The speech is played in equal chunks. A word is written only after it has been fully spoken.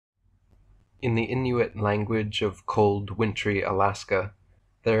In the Inuit language of cold, wintry Alaska,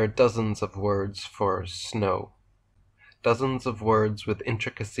 there are dozens of words for snow. Dozens of words with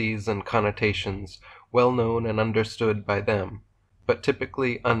intricacies and connotations well known and understood by them, but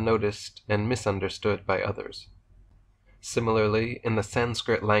typically unnoticed and misunderstood by others. Similarly, in the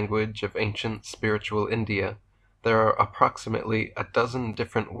Sanskrit language of ancient spiritual India, there are approximately a dozen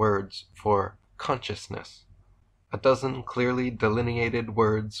different words for consciousness. A dozen clearly delineated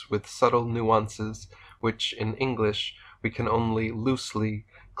words with subtle nuances which in English we can only loosely,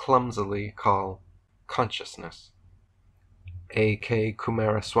 clumsily call consciousness. A. K.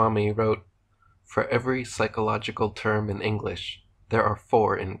 Kumaraswamy wrote, "For every psychological term in English, there are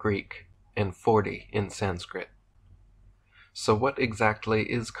 4 in Greek and 40 in Sanskrit." So what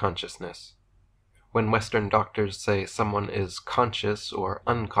exactly is consciousness? When Western doctors say someone is conscious or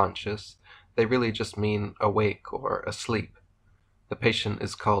unconscious, they really just mean awake or asleep. The patient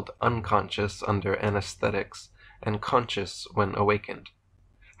is called unconscious under anesthetics and conscious when awakened.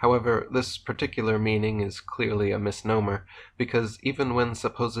 However, this particular meaning is clearly a misnomer, because even when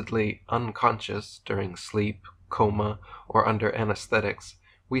supposedly unconscious during sleep, coma, or under anesthetics,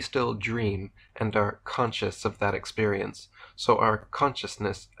 we still dream and are conscious of that experience, so our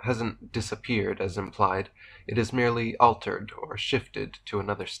consciousness hasn't disappeared as implied, it is merely altered or shifted to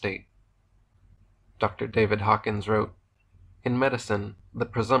another state. Dr. David Hawkins wrote, "In medicine, the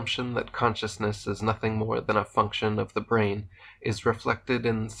presumption that consciousness is nothing more than a function of the brain is reflected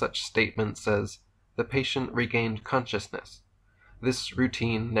in such statements as, 'The patient regained consciousness.' This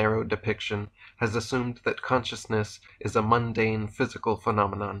routine, narrow depiction has assumed that consciousness is a mundane physical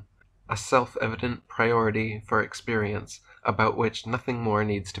phenomenon, a self-evident priority for experience about which nothing more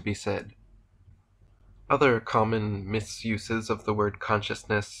needs to be said." Other common misuses of the word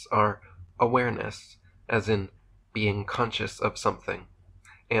consciousness are awareness, as in being conscious of something,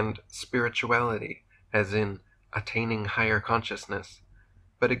 and spirituality, as in attaining higher consciousness.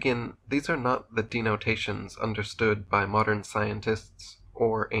 But again, these are not the denotations understood by modern scientists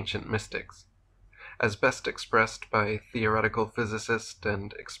or ancient mystics. As best expressed by theoretical physicist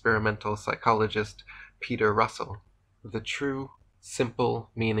and experimental psychologist Peter Russell, the true,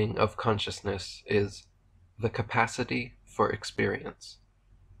 simple meaning of consciousness is the capacity for experience.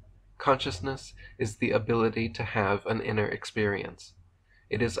 Consciousness is the ability to have an inner experience.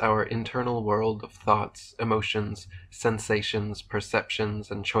 It is our internal world of thoughts, emotions, sensations, perceptions,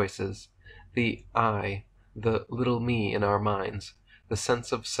 and choices, the I, the little me in our minds, the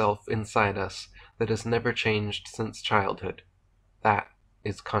sense of self inside us that has never changed since childhood. That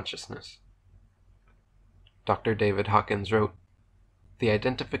is consciousness. Dr. David Hawkins wrote, "The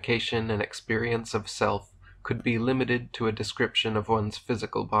identification and experience of self could be limited to a description of one's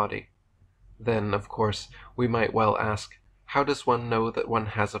physical body. Then, of course, we might well ask, how does one know that one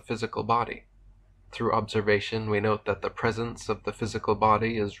has a physical body? Through observation we note that the presence of the physical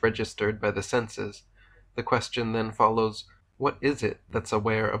body is registered by the senses. The question then follows, what is it that's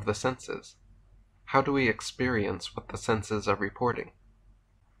aware of the senses? How do we experience what the senses are reporting?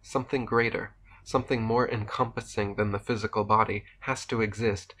 Something greater, something more encompassing than the physical body has to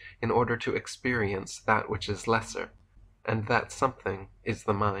exist in order to experience that which is lesser, and that something is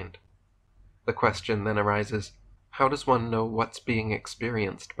the mind. The question then arises, how does one know what's being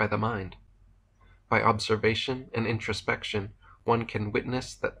experienced by the mind? By observation and introspection, one can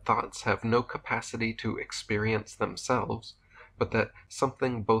witness that thoughts have no capacity to experience themselves, but that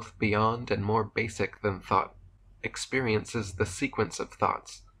something both beyond and more basic than thought experiences the sequence of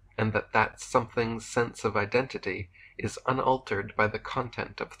thoughts, and that something's sense of identity is unaltered by the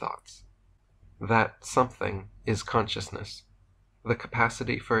content of thoughts. That something is consciousness, the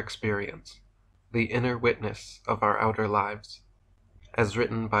capacity for experience, the inner witness of our outer lives. As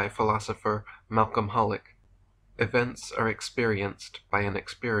written by philosopher Malcolm Hollick, events are experienced by an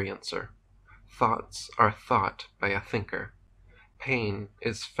experiencer. Thoughts are thought by a thinker. Pain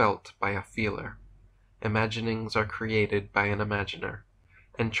is felt by a feeler. Imaginings are created by an imaginer.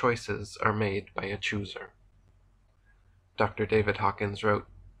 And choices are made by a chooser." Dr. David Hawkins wrote,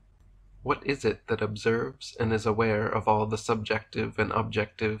 "What is it that observes and is aware of all the subjective and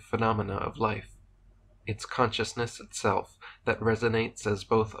objective phenomena of life? It's consciousness itself that resonates as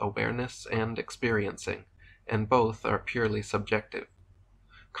both awareness and experiencing, and both are purely subjective.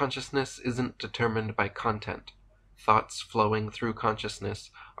 Consciousness isn't determined by content. Thoughts flowing through consciousness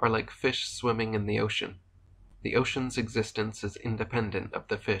are like fish swimming in the ocean. The ocean's existence is independent of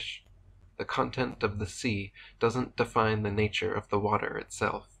the fish. The content of the sea doesn't define the nature of the water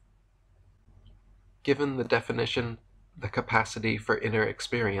itself." Given the definition, the capacity for inner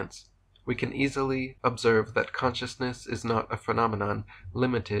experience, We can easily observe that consciousness is not a phenomenon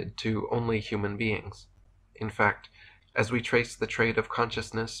limited to only human beings. In fact, as we trace the trade of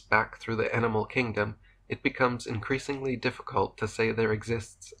consciousness back through the animal kingdom, it becomes increasingly difficult to say there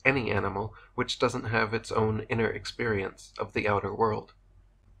exists any animal which doesn't have its own inner experience of the outer world.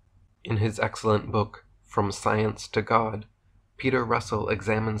 In his excellent book, From Science to God, Peter Russell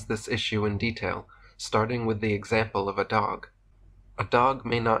examines this issue in detail, starting with the example of a dog. A dog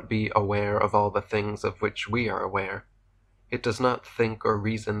may not be aware of all the things of which we are aware. It does not think or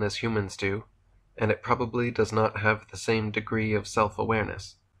reason as humans do, and it probably does not have the same degree of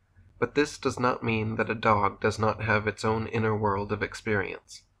self-awareness. But this does not mean that a dog does not have its own inner world of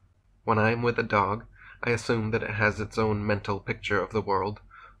experience. When I am with a dog, I assume that it has its own mental picture of the world,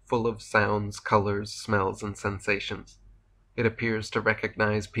 full of sounds, colors, smells, and sensations. It appears to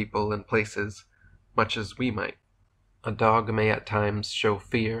recognize people and places, much as we might. A dog may at times show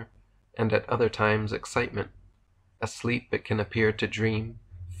fear, and at other times excitement. Asleep it can appear to dream,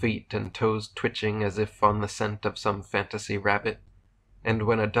 feet and toes twitching as if on the scent of some fantasy rabbit, and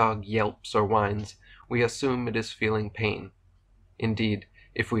when a dog yelps or whines, we assume it is feeling pain. Indeed,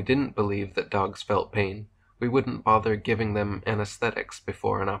 if we didn't believe that dogs felt pain, we wouldn't bother giving them anesthetics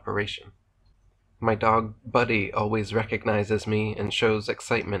before an operation. My dog Buddy always recognizes me and shows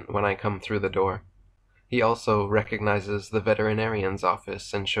excitement when I come through the door. He also recognizes the veterinarian's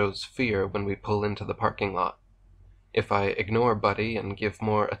office and shows fear when we pull into the parking lot. If I ignore Buddy and give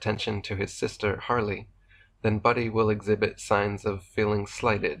more attention to his sister Harley, then Buddy will exhibit signs of feeling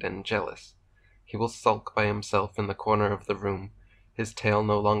slighted and jealous. He will sulk by himself in the corner of the room, his tail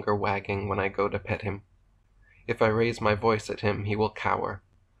no longer wagging when I go to pet him. If I raise my voice at him, he will cower,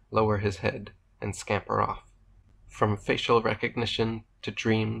 lower his head, and scamper off. From facial recognition to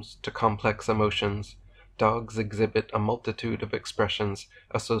dreams to complex emotions, dogs exhibit a multitude of expressions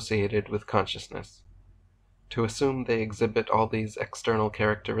associated with consciousness. To assume they exhibit all these external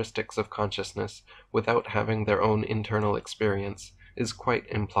characteristics of consciousness without having their own internal experience is quite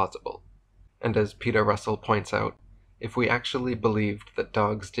implausible. And as Peter Russell points out, if we actually believed that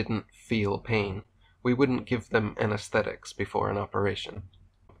dogs didn't feel pain, we wouldn't give them anesthetics before an operation.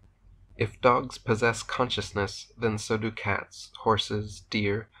 If dogs possess consciousness, then so do cats, horses,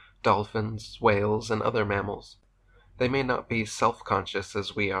 deer, dolphins, whales, and other mammals. They may not be self-conscious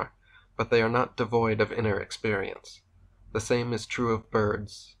as we are, but they are not devoid of inner experience. The same is true of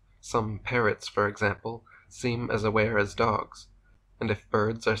birds. Some parrots, for example, seem as aware as dogs. And if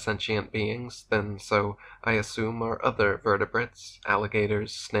birds are sentient beings, then so, I assume, are other vertebrates,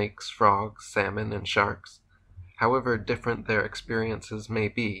 alligators, snakes, frogs, salmon, and sharks. However different their experiences may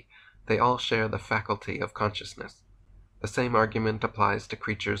be, they all share the faculty of consciousness. The same argument applies to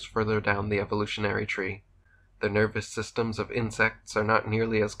creatures further down the evolutionary tree. The nervous systems of insects are not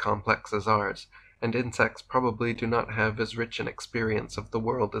nearly as complex as ours, and insects probably do not have as rich an experience of the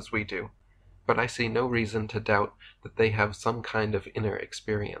world as we do. But I see no reason to doubt that they have some kind of inner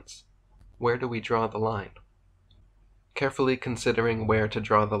experience. Where do we draw the line? Carefully considering where to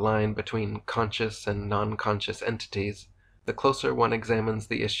draw the line between conscious and non-conscious entities, the closer one examines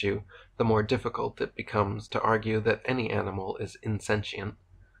the issue, the more difficult it becomes to argue that any animal is insentient.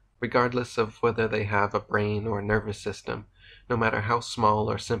 Regardless of whether they have a brain or nervous system, no matter how small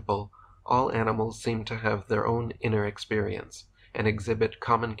or simple, all animals seem to have their own inner experience and exhibit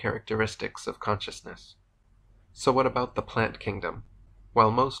common characteristics of consciousness. So what about the plant kingdom? While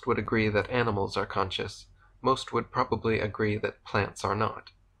most would agree that animals are conscious, most would probably agree that plants are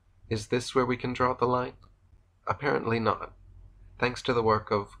not. Is this where we can draw the line? Apparently not. Thanks to the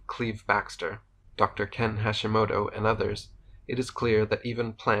work of Cleve Baxter, Dr. Ken Hashimoto, and others, it is clear that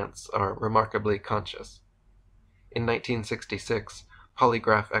even plants are remarkably conscious. In 1966,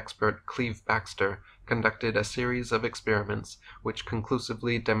 polygraph expert Cleve Baxter conducted a series of experiments which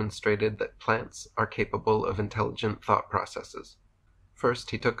conclusively demonstrated that plants are capable of intelligent thought processes.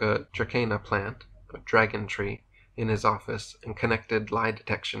 First, he took a trachena plant, a dragon tree, in his office and connected lie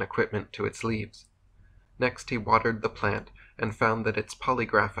detection equipment to its leaves. Next, he watered the plant and found that its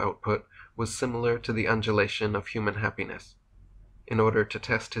polygraph output was similar to the undulation of human happiness. In order to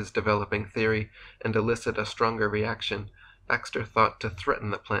test his developing theory and elicit a stronger reaction, Baxter thought to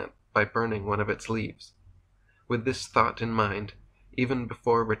threaten the plant by burning one of its leaves. With this thought in mind, even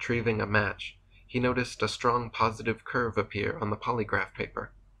before retrieving a match, he noticed a strong positive curve appear on the polygraph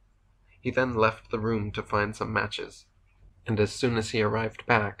paper. He then left the room to find some matches, and as soon as he arrived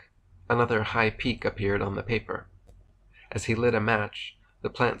back, another high peak appeared on the paper. As he lit a match, the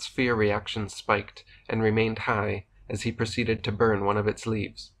plant's fear reaction spiked and remained high as he proceeded to burn one of its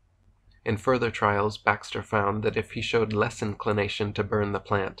leaves. In further trials, Baxter found that if he showed less inclination to burn the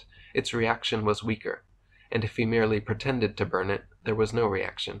plant, its reaction was weaker, and if he merely pretended to burn it, there was no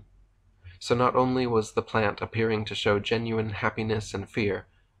reaction. So not only was the plant appearing to show genuine happiness and fear,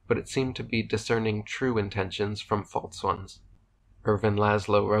 but it seemed to be discerning true intentions from false ones. Irvin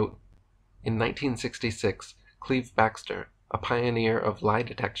Laszlo wrote, "In 1966, Cleve Baxter, a pioneer of lie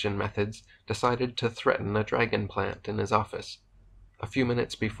detection methods, decided to threaten a dragon plant in his office. A few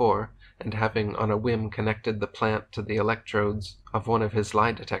minutes before, and having on a whim connected the plant to the electrodes of one of his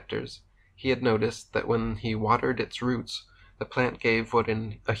lie detectors, he had noticed that when he watered its roots, the plant gave what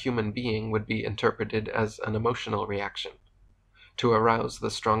in a human being would be interpreted as an emotional reaction. To arouse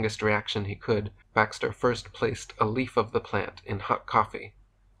the strongest reaction he could, Baxter first placed a leaf of the plant in hot coffee,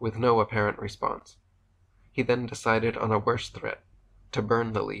 with no apparent response. He then decided on a worse threat, to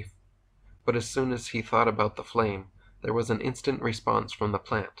burn the leaf. But as soon as he thought about the flame, there was an instant response from the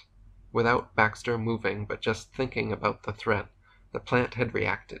plant. Without Baxter moving but just thinking about the threat, the plant had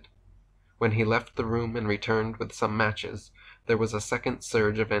reacted. When he left the room and returned with some matches, there was a second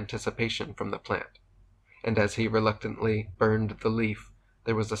surge of anticipation from the plant, and as he reluctantly burned the leaf,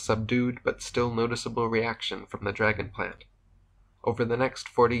 there was a subdued but still noticeable reaction from the dragon plant. Over the next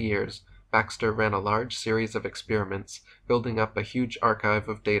 40 years, Baxter ran a large series of experiments, building up a huge archive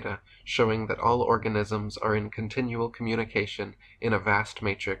of data showing that all organisms are in continual communication in a vast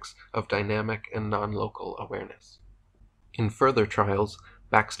matrix of dynamic and non-local awareness. In further trials,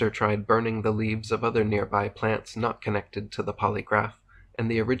 Baxter tried burning the leaves of other nearby plants not connected to the polygraph, and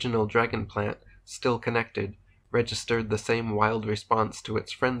the original dragon plant, still connected, registered the same wild response to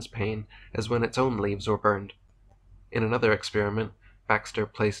its friend's pain as when its own leaves were burned. In another experiment, Baxter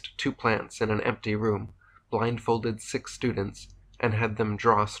placed 2 plants in an empty room, blindfolded 6 students, and had them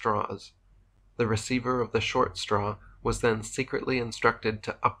draw straws. The receiver of the short straw was then secretly instructed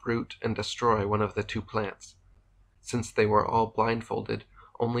to uproot and destroy one of the 2 plants. Since they were all blindfolded,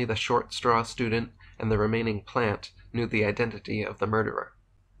 only the short straw student and the remaining plant knew the identity of the murderer.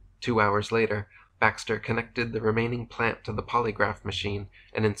 2 hours later, Baxter connected the remaining plant to the polygraph machine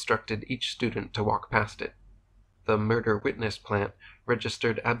and instructed each student to walk past it. The murder witness plant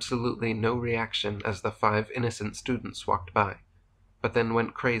registered absolutely no reaction as the 5 innocent students walked by, but then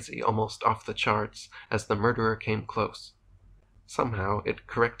went crazy almost off the charts as the murderer came close. Somehow it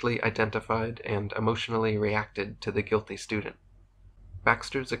correctly identified and emotionally reacted to the guilty student.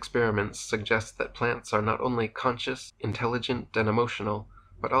 Baxter's experiments suggest that plants are not only conscious, intelligent, and emotional,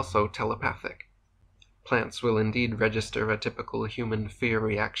 but also telepathic. Plants will indeed register a typical human fear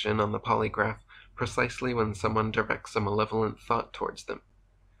reaction on the polygraph precisely when someone directs a malevolent thought towards them.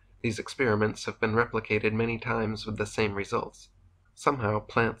 These experiments have been replicated many times with the same results. Somehow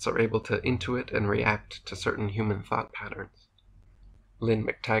plants are able to intuit and react to certain human thought patterns. Lynn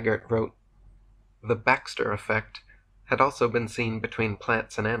McTaggart wrote, "The Baxter effect had also been seen between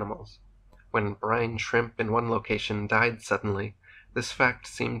plants and animals. When brine shrimp in one location died suddenly, this fact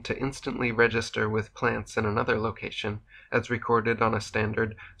seemed to instantly register with plants in another location, as recorded on a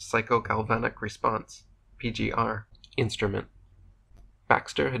standard psychogalvanic response (PGR) instrument.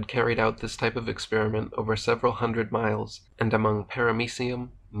 Baxter had carried out this type of experiment over several hundred miles, and among paramecium,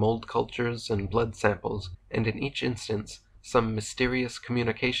 mold cultures, and blood samples, and in each instance some mysterious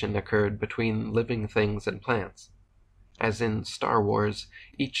communication occurred between living things and plants. As in Star Wars,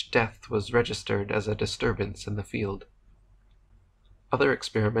 each death was registered as a disturbance in the field." Other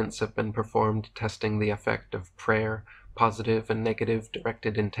experiments have been performed testing the effect of prayer, positive and negative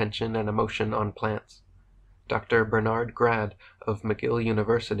directed intention and emotion on plants. Dr. Bernard Grad of McGill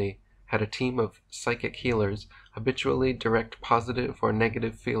University had a team of psychic healers habitually direct positive or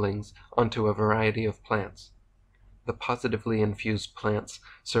negative feelings onto a variety of plants. The positively infused plants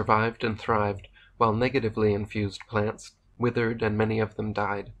survived and thrived, while negatively infused plants withered and many of them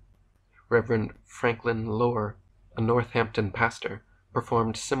died. Reverend Franklin Lohr, a Northampton pastor,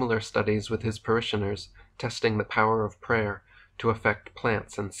 performed similar studies with his parishioners, testing the power of prayer to affect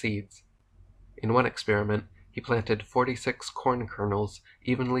plants and seeds. In one experiment, he planted 46 corn kernels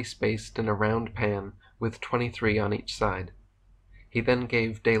evenly spaced in a round pan with 23 on each side. He then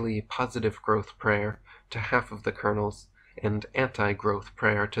gave daily positive growth prayer to half of the kernels and anti-growth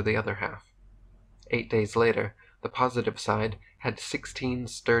prayer to the other half. 8 days later, the positive side had 16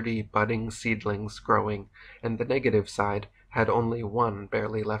 sturdy budding seedlings growing, and the negative side had only 1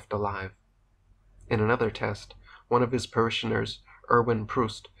 barely left alive. In another test, one of his parishioners, Erwin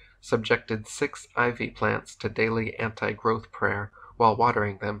Proust, subjected 6 ivy plants to daily anti-growth prayer while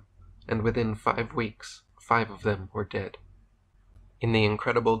watering them, and within 5 weeks, 5 of them were dead. In the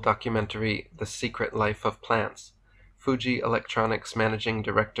incredible documentary The Secret Life of Plants, Fuji Electronics Managing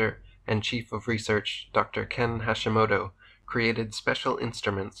Director and Chief of Research Dr. Ken Hashimoto created special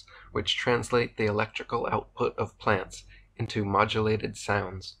instruments which translate the electrical output of plants into modulated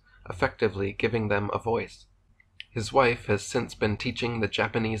sounds, effectively giving them a voice. His wife has since been teaching the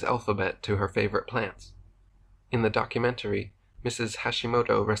Japanese alphabet to her favorite plants. In the documentary, Mrs.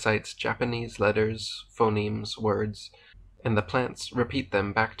 Hashimoto recites Japanese letters, phonemes, words, and the plants repeat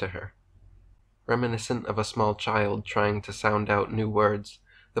them back to her. Reminiscent of a small child trying to sound out new words,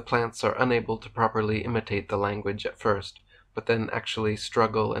 the plants are unable to properly imitate the language at first, but then actually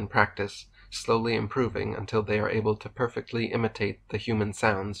struggle and practice, slowly improving until they are able to perfectly imitate the human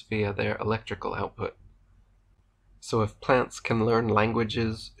sounds via their electrical output. So if plants can learn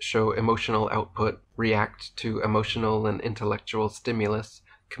languages, show emotional output, react to emotional and intellectual stimulus,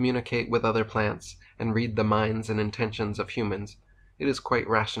 communicate with other plants, and read the minds and intentions of humans, it is quite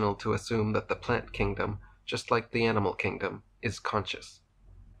rational to assume that the plant kingdom, just like the animal kingdom, is conscious.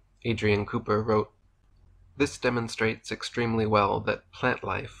 Adrian Cooper wrote, "This demonstrates extremely well that plant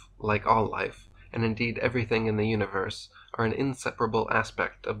life, like all life, and indeed everything in the universe, are an inseparable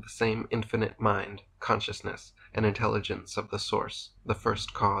aspect of the same infinite mind, consciousness, and intelligence of the source, the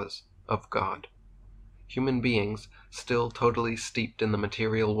first cause, of God. Human beings, still totally steeped in the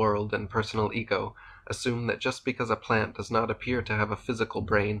material world and personal ego, assume that just because a plant does not appear to have a physical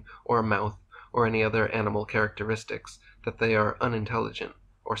brain, or a mouth, or any other animal characteristics, that they are unintelligent,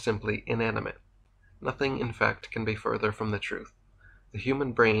 or simply inanimate. Nothing, in fact, can be further from the truth. The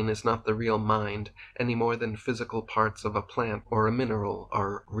human brain is not the real mind, any more than physical parts of a plant or a mineral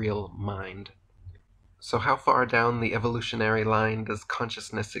are real mind. So how far down the evolutionary line does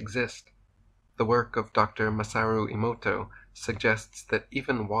consciousness exist? The work of Dr. Masaru Emoto suggests that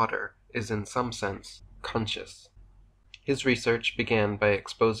even water is in some sense conscious. His research began by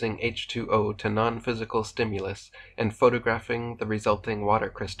exposing H2O to non-physical stimulus and photographing the resulting water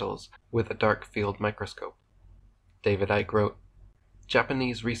crystals with a dark field microscope. David Icke wrote,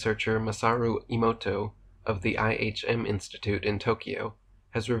 "Japanese researcher Masaru Emoto of the IHM Institute in Tokyo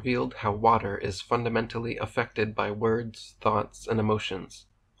has revealed how water is fundamentally affected by words, thoughts, and emotions,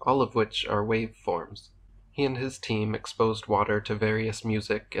 all of which are waveforms. He and his team exposed water to various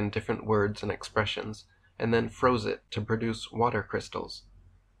music and different words and expressions, and then froze it to produce water crystals.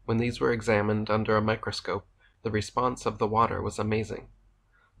 When these were examined under a microscope, the response of the water was amazing.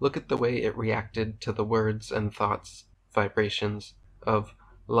 Look at the way it reacted to the words and thoughts, vibrations, of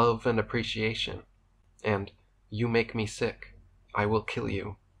love and appreciation, and you make me sick, I will kill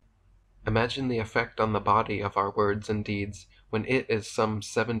you. Imagine the effect on the body of our words and deeds when it is some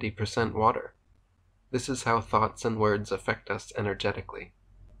 70% water. This is how thoughts and words affect us energetically.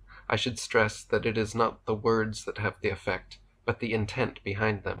 I should stress that it is not the words that have the effect, but the intent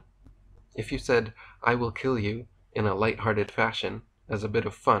behind them. If you said, 'I will kill you,' in a light-hearted fashion, as a bit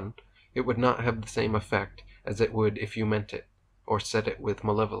of fun, it would not have the same effect as it would if you meant it, or said it with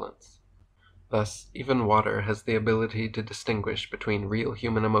malevolence. Thus, even water has the ability to distinguish between real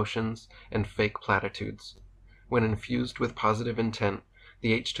human emotions and fake platitudes. When infused with positive intent,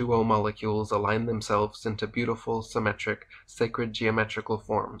 the H2O molecules align themselves into beautiful, symmetric, sacred geometrical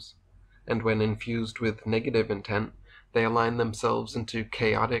forms, and when infused with negative intent, they align themselves into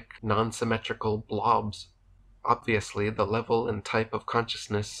chaotic, non-symmetrical blobs. Obviously, the level and type of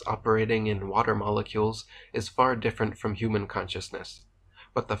consciousness operating in water molecules is far different from human consciousness.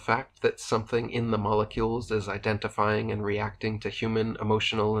 But the fact that something in the molecules is identifying and reacting to human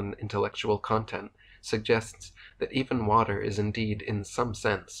emotional and intellectual content suggests that even water is indeed, in some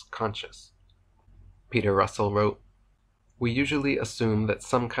sense, conscious. Peter Russell wrote, "We usually assume that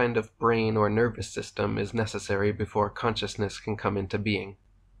some kind of brain or nervous system is necessary before consciousness can come into being.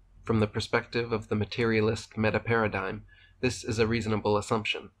 From the perspective of the materialist meta-paradigm, this is a reasonable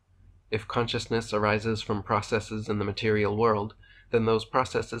assumption. If consciousness arises from processes in the material world, then those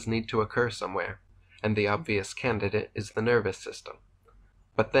processes need to occur somewhere, and the obvious candidate is the nervous system.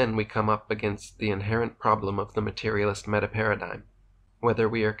 But then we come up against the inherent problem of the materialist meta-paradigm. Whether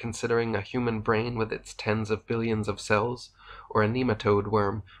we are considering a human brain with its tens of billions of cells, or a nematode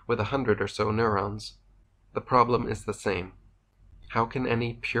worm with 100 or so neurons, the problem is the same. How can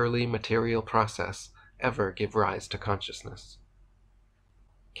any purely material process ever give rise to consciousness?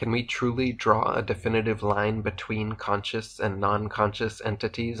 Can we truly draw a definitive line between conscious and non-conscious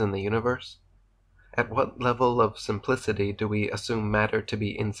entities in the universe? At what level of simplicity do we assume matter to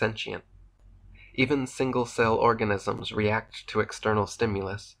be insentient? Even single-cell organisms react to external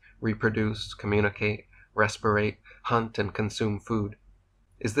stimulus, reproduce, communicate, respirate, hunt, and consume food.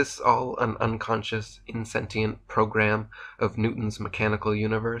 Is this all an unconscious, insentient program of Newton's mechanical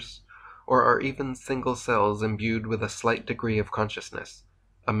universe? Or are even single cells imbued with a slight degree of consciousness,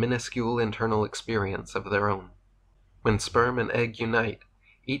 a minuscule internal experience of their own? When sperm and egg unite,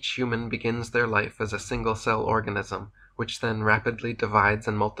 each human begins their life as a single-cell organism, which then rapidly divides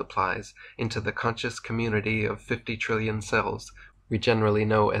and multiplies into the conscious community of 50 trillion cells we generally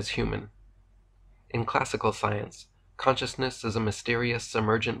know as human. In classical science, consciousness is a mysterious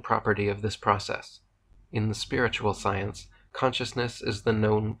emergent property of this process. In the spiritual science, consciousness is the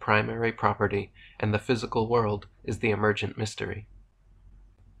known primary property, and the physical world is the emergent mystery.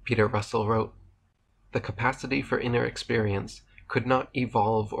 Peter Russell wrote, "The capacity for inner experience could not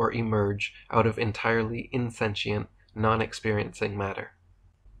evolve or emerge out of entirely insentient, non-experiencing matter.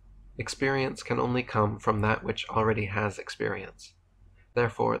 Experience can only come from that which already has experience.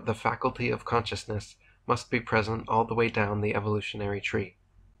 Therefore, the faculty of consciousness must be present all the way down the evolutionary tree.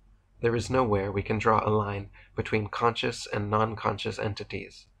 There is nowhere we can draw a line between conscious and non-conscious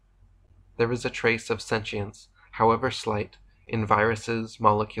entities. There is a trace of sentience, however slight, in viruses,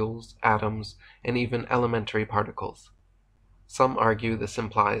 molecules, atoms, and even elementary particles. Some argue this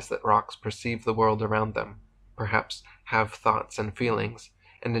implies that rocks perceive the world around them, perhaps have thoughts and feelings,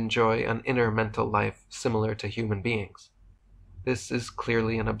 and enjoy an inner mental life similar to human beings. This is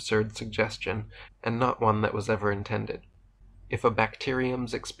clearly an absurd suggestion, and not one that was ever intended. If a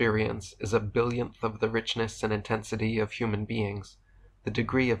bacterium's experience is a billionth of the richness and intensity of human beings, the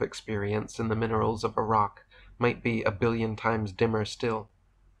degree of experience in the minerals of a rock might be a billion times dimmer still.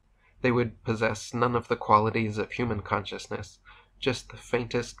 They would possess none of the qualities of human consciousness, just the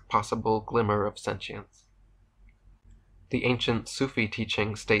faintest possible glimmer of sentience. The ancient Sufi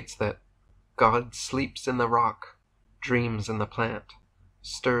teaching states that God sleeps in the rock, dreams in the plant,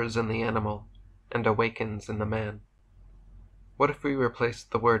 stirs in the animal, and awakens in the man. What if we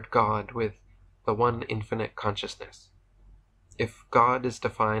replaced the word God with the one infinite consciousness? If God is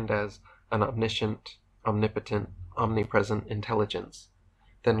defined as an omniscient, omnipotent, omnipresent intelligence,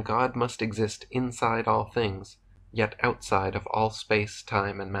 then God must exist inside all things, yet outside of all space,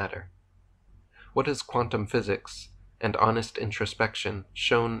 time, and matter. What has quantum physics and honest introspection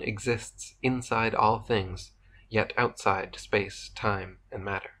shown exists inside all things, yet outside space, time, and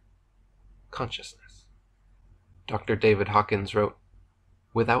matter? Consciousness. Dr. David Hawkins wrote,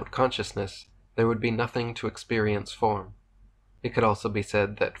 "Without consciousness, there would be nothing to experience form. It could also be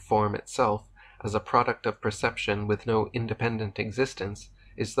said that form itself, as a product of perception with no independent existence,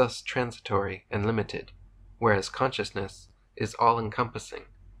 is thus transitory and limited, whereas consciousness is all-encompassing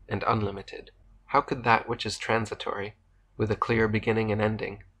and unlimited. How could that which is transitory, with a clear beginning and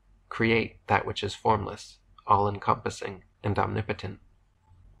ending, create that which is formless, all-encompassing, and omnipotent?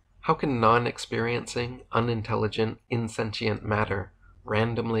 How can non-experiencing, unintelligent, insentient matter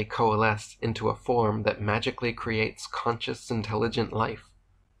randomly coalesce into a form that magically creates conscious, intelligent life?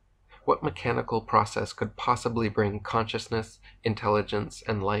 What mechanical process could possibly bring consciousness, intelligence,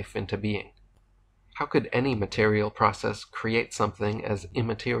 and life into being? How could any material process create something as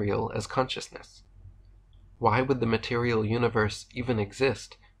immaterial as consciousness? Why would the material universe even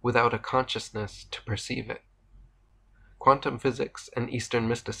exist without a consciousness to perceive it? Quantum physics and Eastern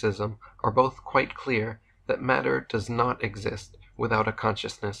mysticism are both quite clear that matter does not exist without a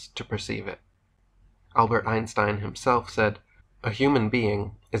consciousness to perceive it. Albert Einstein himself said, "A human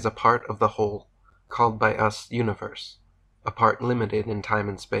being is a part of the whole, called by us universe, a part limited in time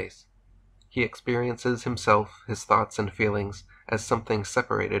and space. He experiences himself, his thoughts and feelings, as something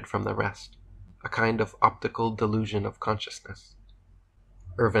separated from the rest, a kind of optical delusion of consciousness."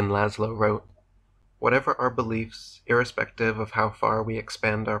 Irvin Laszlo wrote, "Whatever our beliefs, irrespective of how far we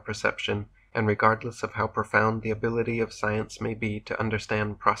expand our perception, and regardless of how profound the ability of science may be to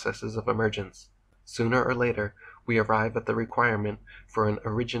understand processes of emergence, sooner or later we arrive at the requirement for an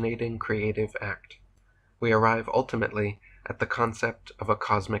originating creative act. We arrive ultimately at the concept of a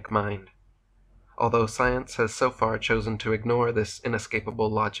cosmic mind. Although science has so far chosen to ignore this inescapable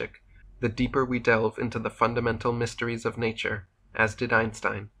logic, the deeper we delve into the fundamental mysteries of nature, as did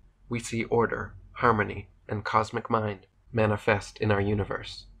Einstein, we see order, harmony, and cosmic mind manifest in our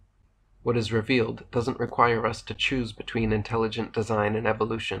universe. What is revealed doesn't require us to choose between intelligent design and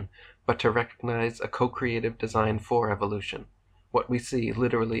evolution, but to recognize a co-creative design for evolution. What we see,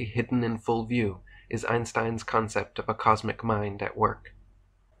 literally hidden in full view, is Einstein's concept of a cosmic mind at work.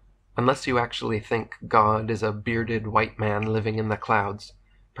 Unless you actually think God is a bearded white man living in the clouds,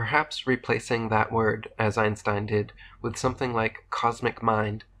 perhaps replacing that word, as Einstein did, with something like cosmic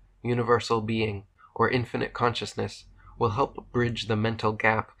mind, universal being, or infinite consciousness will help bridge the mental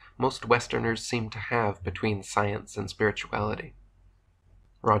gap most Westerners seem to have between science and spirituality.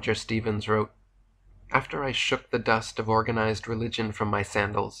 Roger Stevens wrote, "After I shook the dust of organized religion from my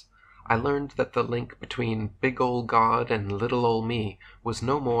sandals, I learned that the link between big ol' God and little ol' me was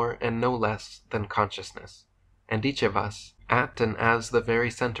no more and no less than consciousness, and each of us, at and as the very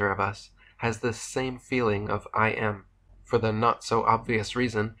center of us, has this same feeling of I am, for the not-so-obvious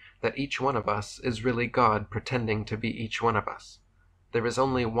reason that each one of us is really God pretending to be each one of us. There is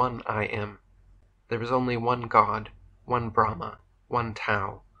only one I am. There is only one God, one Brahma, one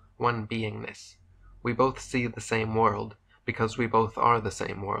Tao, one beingness. We both see the same world, because we both are the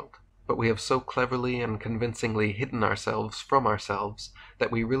same world. But we have so cleverly and convincingly hidden ourselves from ourselves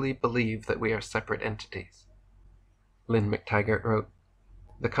that we really believe that we are separate entities. Lynn McTaggart wrote,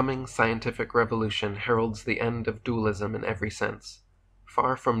 "The coming scientific revolution heralds the end of dualism in every sense.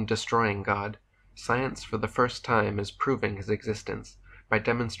 Far from destroying God, science for the first time is proving his existence by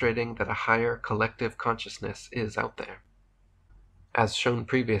demonstrating that a higher collective consciousness is out there. As shown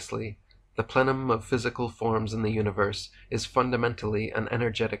previously, the plenum of physical forms in the universe is fundamentally an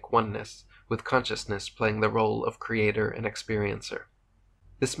energetic oneness, with consciousness playing the role of creator and experiencer.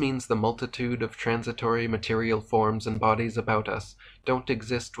 This means the multitude of transitory material forms and bodies about us don't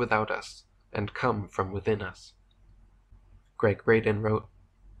exist without us, and come from within us." Greg Braden wrote,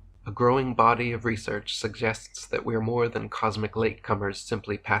 "A growing body of research suggests that we're more than cosmic latecomers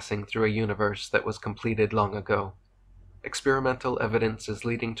simply passing through a universe that was completed long ago. Experimental evidence is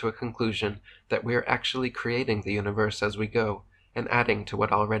leading to a conclusion that we're actually creating the universe as we go, and adding to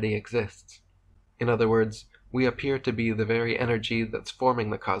what already exists. In other words, we appear to be the very energy that's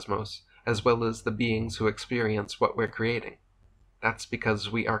forming the cosmos, as well as the beings who experience what we're creating. That's because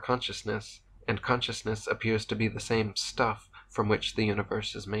we are consciousness, and consciousness appears to be the same stuff from which the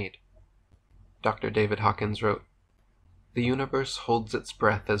universe is made." Dr. David Hawkins wrote, "The universe holds its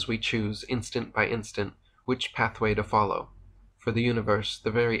breath as we choose, instant by instant, which pathway to follow. For the universe,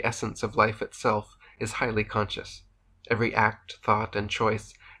 the very essence of life itself, is highly conscious. Every act, thought, and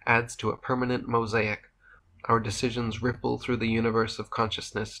choice adds to a permanent mosaic. Our decisions ripple through the universe of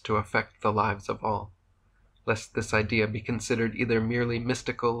consciousness to affect the lives of all. Lest this idea be considered either merely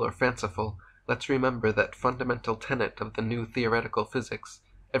mystical or fanciful, let's remember that fundamental tenet of the new theoretical physics: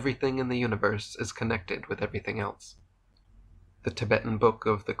 everything in the universe is connected with everything else." The Tibetan Book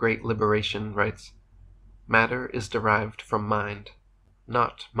of the Great Liberation writes, "Matter is derived from mind,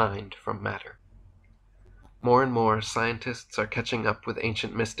 not mind from matter." More and more, scientists are catching up with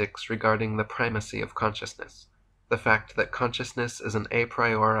ancient mystics regarding the primacy of consciousness, the fact that consciousness is an a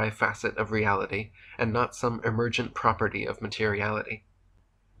priori facet of reality and not some emergent property of materiality.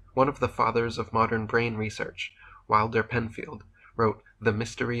 One of the fathers of modern brain research, Wilder Penfield, wrote The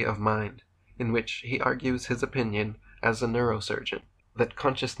Mystery of Mind, in which he argues his opinion, as a neurosurgeon, that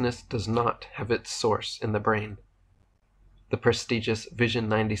consciousness does not have its source in the brain. The prestigious Vision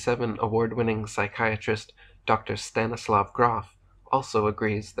 97 award-winning psychiatrist Dr. Stanislav Grof also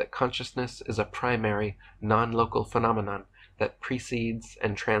agrees that consciousness is a primary, non-local phenomenon that precedes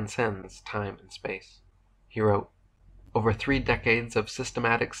and transcends time and space. He wrote, "Over 3 decades of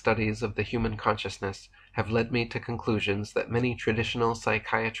systematic studies of the human consciousness have led me to conclusions that many traditional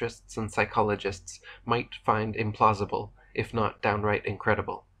psychiatrists and psychologists might find implausible, if not downright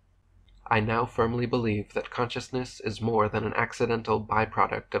incredible. I now firmly believe that consciousness is more than an accidental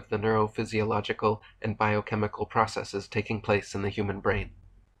byproduct of the neurophysiological and biochemical processes taking place in the human brain.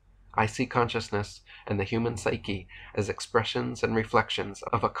 I see consciousness and the human psyche as expressions and reflections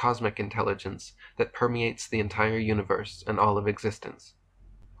of a cosmic intelligence that permeates the entire universe and all of existence.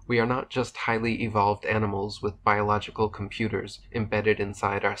 We are not just highly evolved animals with biological computers embedded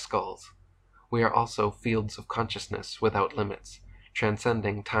inside our skulls. We are also fields of consciousness without limits,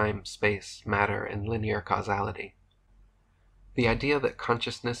 transcending time, space, matter, and linear causality. The idea that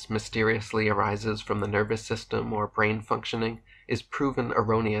consciousness mysteriously arises from the nervous system or brain functioning is proven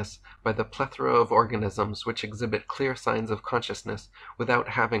erroneous by the plethora of organisms which exhibit clear signs of consciousness without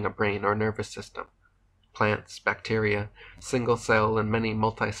having a brain or nervous system. Plants, bacteria, single-cell, and many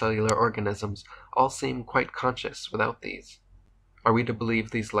multicellular organisms all seem quite conscious without these. Are we to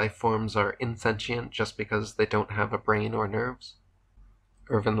believe these life forms are insentient just because they don't have a brain or nerves?"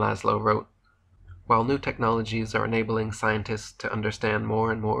 Irvin Laszlo wrote, "While new technologies are enabling scientists to understand more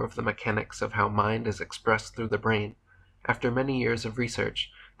and more of the mechanics of how mind is expressed through the brain, after many years of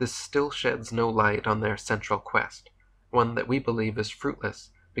research, this still sheds no light on their central quest, one that we believe is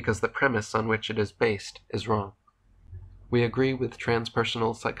fruitless because the premise on which it is based is wrong. We agree with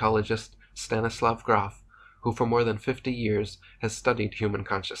transpersonal psychologist Stanislav Grof, who for more than 50 years has studied human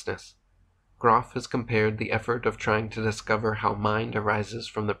consciousness. Grof has compared the effort of trying to discover how mind arises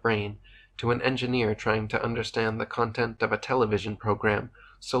from the brain to an engineer trying to understand the content of a television program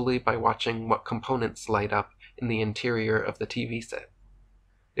solely by watching what components light up in the interior of the TV set.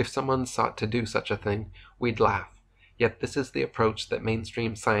 If someone sought to do such a thing, we'd laugh, yet this is the approach that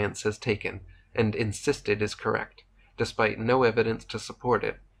mainstream science has taken, and insisted is correct, despite no evidence to support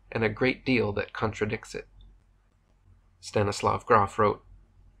it, and a great deal that contradicts it. Stanislav Grof wrote,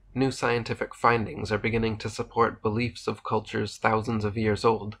 "New scientific findings are beginning to support beliefs of cultures thousands of years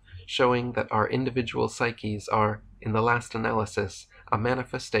old, showing that our individual psyches are, in the last analysis, a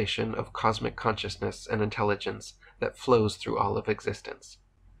manifestation of cosmic consciousness and intelligence that flows through all of existence.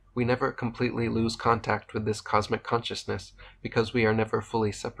 We never completely lose contact with this cosmic consciousness because we are never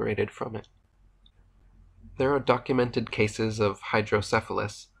fully separated from it." There are documented cases of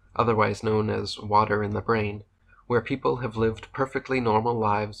hydrocephalus, otherwise known as water in the brain, where people have lived perfectly normal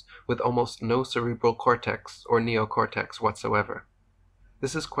lives with almost no cerebral cortex or neocortex whatsoever.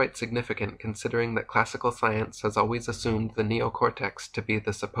 This is quite significant considering that classical science has always assumed the neocortex to be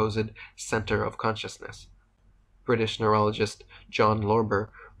the supposed center of consciousness. British neurologist John Lorber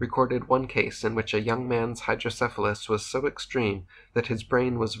recorded one case in which a young man's hydrocephalus was so extreme that his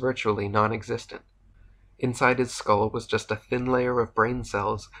brain was virtually non-existent. Inside his skull was just a thin layer of brain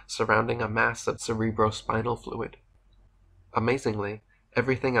cells surrounding a mass of cerebrospinal fluid. Amazingly,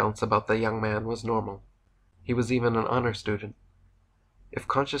 everything else about the young man was normal. He was even an honor student. If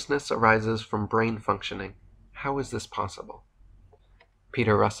consciousness arises from brain functioning, how is this possible?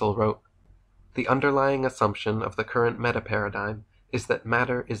 Peter Russell wrote, "The underlying assumption of the current meta-paradigm is that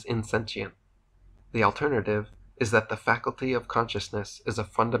matter is insentient. The alternative is that the faculty of consciousness is a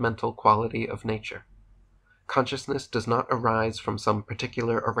fundamental quality of nature. Consciousness does not arise from some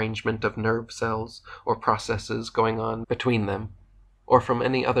particular arrangement of nerve cells or processes going on between them, or from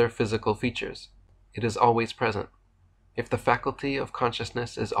any other physical features. It is always present. If the faculty of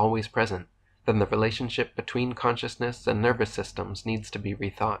consciousness is always present, then the relationship between consciousness and nervous systems needs to be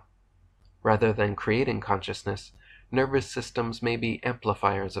rethought. Rather than creating consciousness, nervous systems may be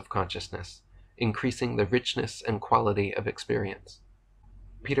amplifiers of consciousness, increasing the richness and quality of experience."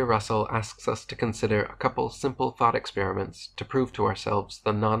 Peter Russell asks us to consider a couple simple thought experiments to prove to ourselves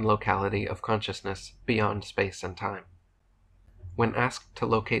the non-locality of consciousness beyond space and time. When asked to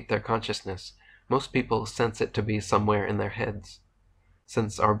locate their consciousness, most people sense it to be somewhere in their heads.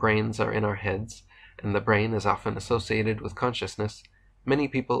 Since our brains are in our heads, and the brain is often associated with consciousness, many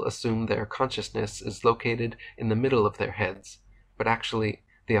people assume their consciousness is located in the middle of their heads, but actually,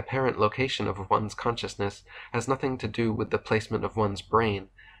 the apparent location of one's consciousness has nothing to do with the placement of one's brain,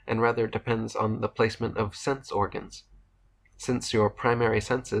 and rather depends on the placement of sense organs. Since your primary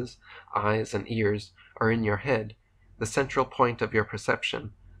senses, eyes and ears, are in your head, the central point of your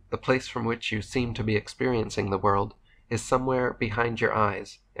perception, the place from which you seem to be experiencing the world, is somewhere behind your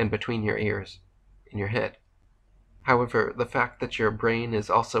eyes and between your ears, in your head. However, the fact that your brain is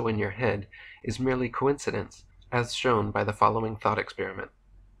also in your head is merely coincidence, as shown by the following thought experiment.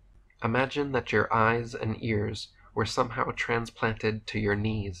 Imagine that your eyes and ears were somehow transplanted to your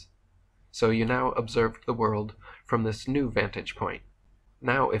knees. So you now observed the world from this new vantage point.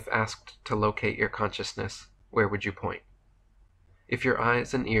 Now, if asked to locate your consciousness, where would you point? If your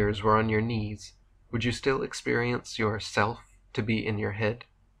eyes and ears were on your knees, would you still experience your self to be in your head?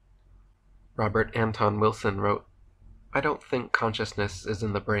 Robert Anton Wilson wrote, "I don't think consciousness is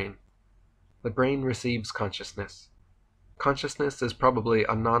in the brain. The brain receives consciousness. Consciousness is probably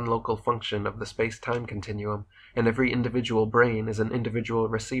a non-local function of the space-time continuum, and every individual brain is an individual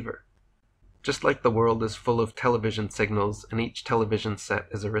receiver. Just like the world is full of television signals and each television set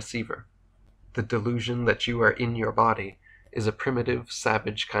is a receiver. The delusion that you are in your body is a primitive,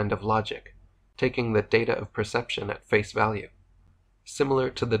 savage kind of logic, taking the data of perception at face value. Similar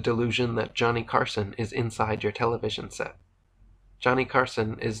to the delusion that Johnny Carson is inside your television set. Johnny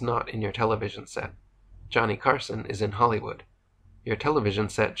Carson is not in your television set. Johnny Carson is in Hollywood. Your television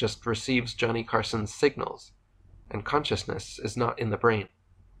set just receives Johnny Carson's signals, and consciousness is not in the brain.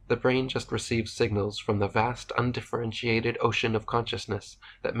 The brain just receives signals from the vast, undifferentiated ocean of consciousness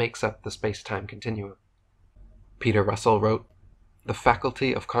that makes up the space-time continuum." Peter Russell wrote, "The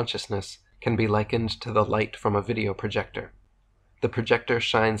faculty of consciousness can be likened to the light from a video projector. The projector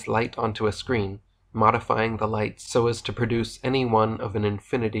shines light onto a screen, modifying the light so as to produce any one of an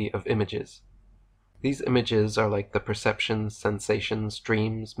infinity of images. These images are like the perceptions, sensations,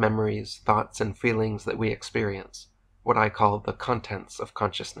 dreams, memories, thoughts, and feelings that we experience, what I call the contents of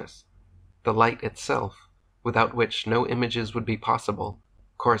consciousness. The light itself, without which no images would be possible,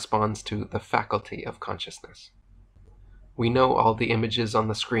 corresponds to the faculty of consciousness. We know all the images on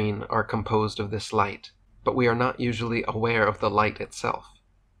the screen are composed of this light, but we are not usually aware of the light itself.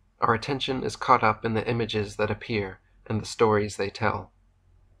 Our attention is caught up in the images that appear and the stories they tell.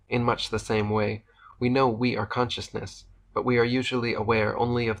 In much the same way, we know we are consciousness, but we are usually aware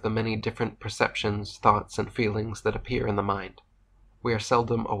only of the many different perceptions, thoughts, and feelings that appear in the mind. we are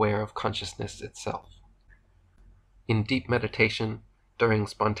seldom aware of consciousness itself. In deep meditation, during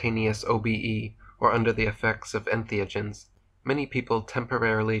spontaneous OBE, or under the effects of entheogens, many people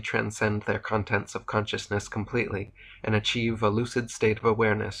temporarily transcend their contents of consciousness completely and achieve a lucid state of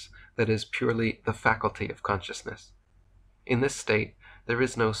awareness that is purely the faculty of consciousness. In this state, there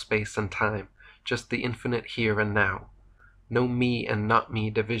is no space and time, just the infinite here and now. No me and not me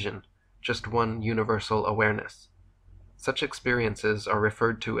division, just one universal awareness. Such experiences are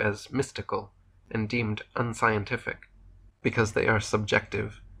referred to as mystical and deemed unscientific, because they are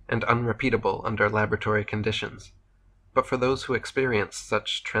subjective and unrepeatable under laboratory conditions. But for those who experience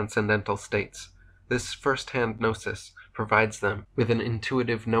such transcendental states, this first-hand gnosis provides them with an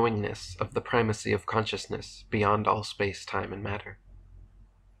intuitive knowingness of the primacy of consciousness beyond all space, time, and matter.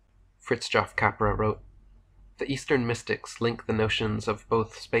 Fritjof Capra wrote, "The Eastern mystics link the notions of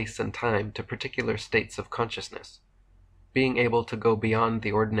both space and time to particular states of consciousness. Being able to go beyond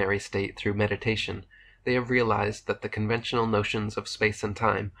the ordinary state through meditation, they have realized that the conventional notions of space and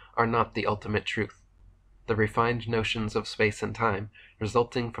time are not the ultimate truth. The refined notions of space and time,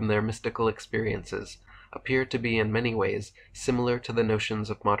 resulting from their mystical experiences, appear to be in many ways similar to the notions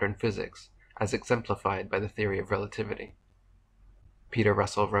of modern physics, as exemplified by the theory of relativity." Peter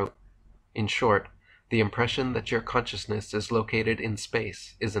Russell wrote, "In short, the impression that your consciousness is located in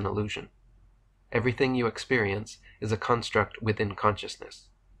space is an illusion. Everything you experience is a construct within consciousness.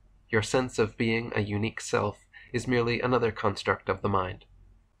 Your sense of being a unique self is merely another construct of the mind.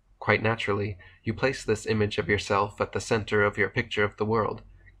 Quite naturally, you place this image of yourself at the center of your picture of the world,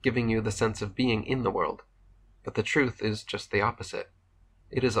 giving you the sense of being in the world. But the truth is just the opposite.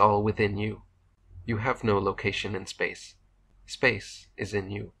 It is all within you. You have no location in space. Space is in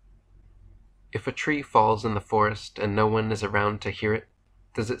you." If a tree falls in the forest and no one is around to hear it,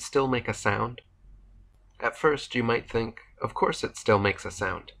 does it still make a sound? At first you might think, of course it still makes a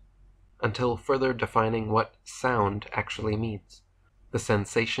sound, until further defining what sound actually means. The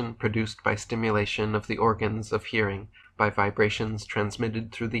sensation produced by stimulation of the organs of hearing by vibrations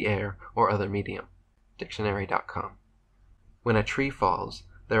transmitted through the air or other medium. Dictionary.com. When a tree falls,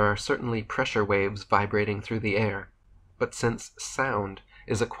 there are certainly pressure waves vibrating through the air, but since sound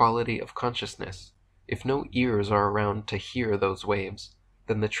is a quality of consciousness, if no ears are around to hear those waves,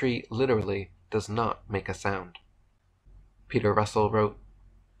 then the tree literally does not make a sound. Peter Russell wrote,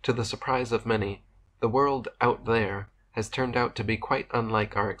 "To the surprise of many, the world out there has turned out to be quite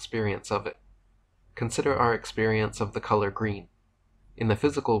unlike our experience of it. Consider our experience of the color green. In the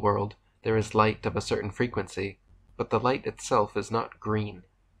physical world, there is light of a certain frequency, but the light itself is not green,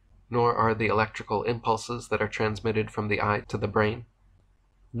 nor are the electrical impulses that are transmitted from the eye to the brain.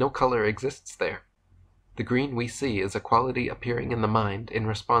 No color exists there. The green we see is a quality appearing in the mind in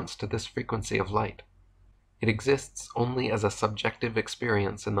response to this frequency of light. It exists only as a subjective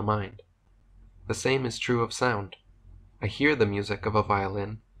experience in the mind. The same is true of sound. I hear the music of a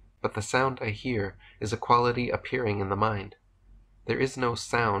violin, but the sound I hear is a quality appearing in the mind. There is no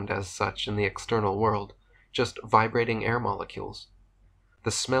sound as such in the external world, just vibrating air molecules.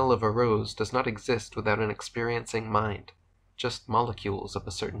 The smell of a rose does not exist without an experiencing mind, just molecules of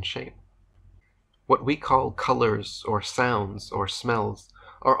a certain shape. What we call colors or sounds or smells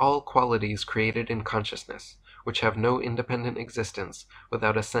are all qualities created in consciousness, which have no independent existence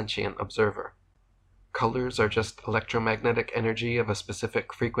without a sentient observer. Colors are just electromagnetic energy of a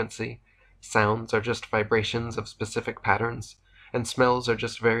specific frequency, sounds are just vibrations of specific patterns, and smells are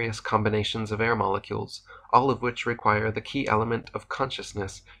just various combinations of air molecules, all of which require the key element of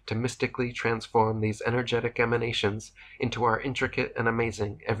consciousness to mystically transform these energetic emanations into our intricate and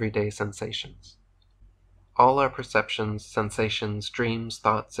amazing everyday sensations. All our perceptions, sensations, dreams,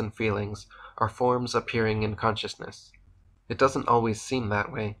 thoughts, and feelings are forms appearing in consciousness. It doesn't always seem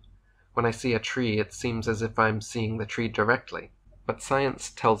that way. When I see a tree, it seems as if I'm seeing the tree directly, but science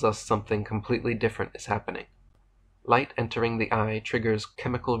tells us something completely different is happening. Light entering the eye triggers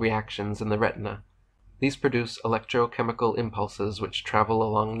chemical reactions in the retina. These produce electrochemical impulses which travel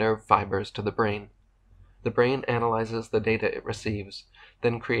along nerve fibers to the brain. The brain analyzes the data it receives,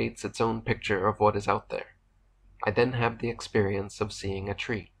 then creates its own picture of what is out there. I then have the experience of seeing a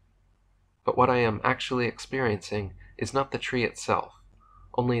tree. But what I am actually experiencing is not the tree itself,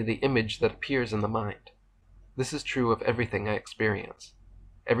 only the image that appears in the mind. This is true of everything I experience.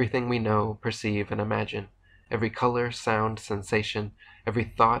 Everything we know, perceive, and imagine, every color, sound, sensation, every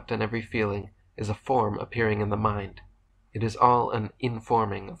thought, and every feeling is a form appearing in the mind. It is all an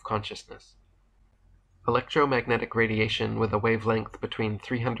informing of consciousness. Electromagnetic radiation with a wavelength between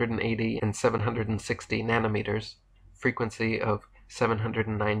 380 and 760 nanometers, frequency of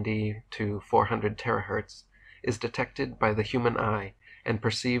 790 to 400 terahertz, is detected by the human eye and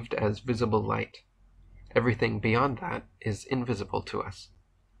perceived as visible light. Everything beyond that is invisible to us.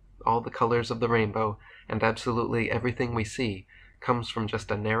 All the colors of the rainbow and absolutely everything we see comes from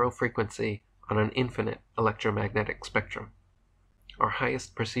just a narrow frequency on an infinite electromagnetic spectrum. Our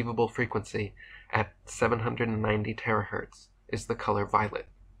highest perceivable frequency at 790 terahertz is the color violet.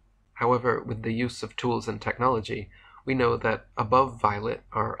 However, with the use of tools and technology, we know that above violet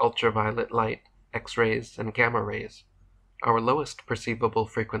are ultraviolet light, X-rays, and gamma rays. Our lowest perceivable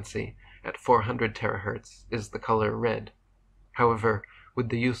frequency at 400 terahertz is the color red. However, with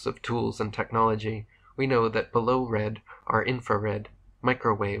the use of tools and technology, we know that below red are infrared,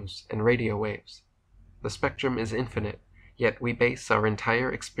 microwaves, and radio waves. The spectrum is infinite, yet we base our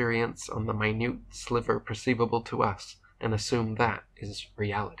entire experience on the minute sliver perceivable to us and assume that is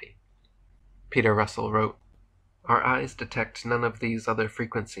reality. Peter Russell wrote, "Our eyes detect none of these other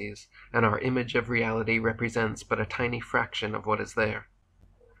frequencies, and our image of reality represents but a tiny fraction of what is there.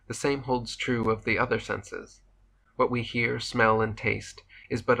 The same holds true of the other senses. What we hear, smell, and taste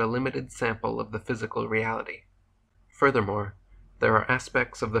is but a limited sample of the physical reality. Furthermore, there are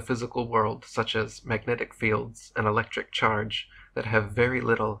aspects of the physical world, such as magnetic fields and electric charge, that have very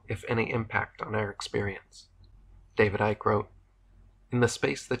little, if any, impact on our experience." David Icke wrote, "In the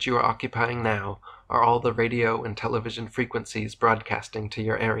space that you are occupying now are all the radio and television frequencies broadcasting to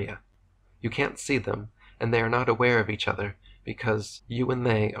your area. You can't see them, and they are not aware of each other because you and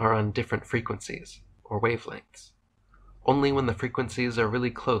they are on different frequencies, or wavelengths. Only when the frequencies are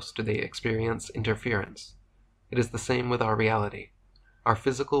really close do they experience interference. It is the same with our reality. Our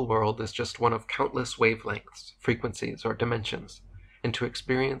physical world is just one of countless wavelengths, frequencies, or dimensions, and to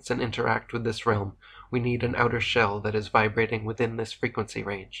experience and interact with this realm, we need an outer shell that is vibrating within this frequency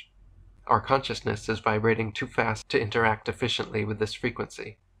range. Our consciousness is vibrating too fast to interact efficiently with this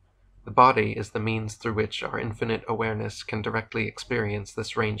frequency. The body is the means through which our infinite awareness can directly experience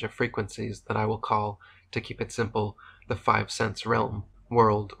this range of frequencies that I will call, to keep it simple, the five-sense realm,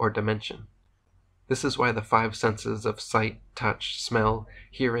 world, or dimension. This is why the five senses of sight, touch, smell,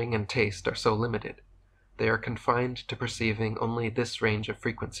 hearing, and taste are so limited. They are confined to perceiving only this range of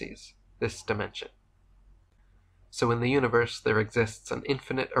frequencies, this dimension. So in the universe there exists an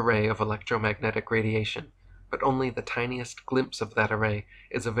infinite array of electromagnetic radiation, but only the tiniest glimpse of that array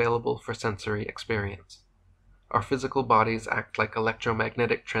is available for sensory experience. Our physical bodies act like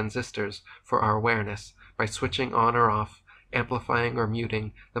electromagnetic transistors for our awareness by switching on or off, amplifying or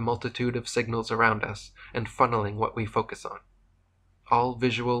muting the multitude of signals around us, and funneling what we focus on. All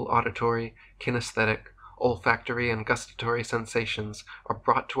visual, auditory, kinesthetic, olfactory, and gustatory sensations are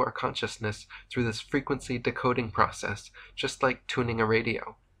brought to our consciousness through this frequency decoding process, just like tuning a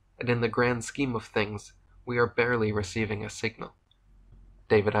radio, and in the grand scheme of things, we are barely receiving a signal."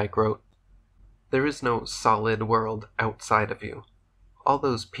 David Icke wrote, "There is no solid world outside of you. All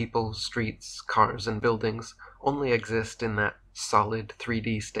those people, streets, cars, and buildings only exist in that solid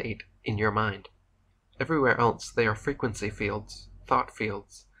 3D state in your mind. Everywhere else they are frequency fields, thought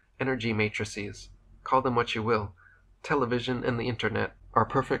fields, energy matrices, call them what you will. Television and the internet are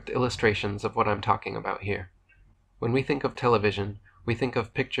perfect illustrations of what I'm talking about here. When we think of television, we think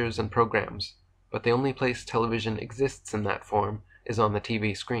of pictures and programs, but the only place television exists in that form is on the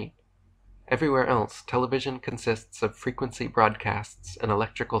TV screen. Everywhere else, television consists of frequency broadcasts and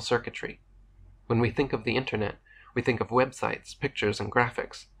electrical circuitry. When we think of the internet, we think of websites, pictures, and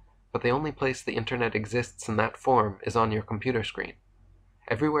graphics, but the only place the internet exists in that form is on your computer screen.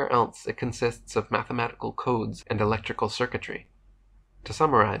 Everywhere else, it consists of mathematical codes and electrical circuitry. To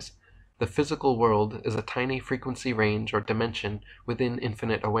summarize, the physical world is a tiny frequency range or dimension within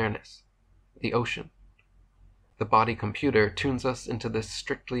infinite awareness, the ocean. The body computer tunes us into this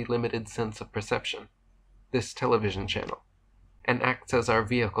strictly limited sense of perception, this television channel, and acts as our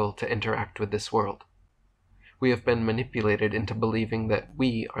vehicle to interact with this world. We have been manipulated into believing that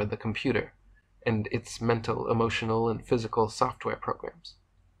we are the computer, and its mental, emotional, and physical software programs.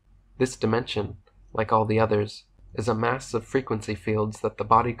 This dimension, like all the others, is a mass of frequency fields that the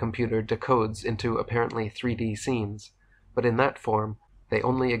body computer decodes into apparently 3D scenes, but in that form, they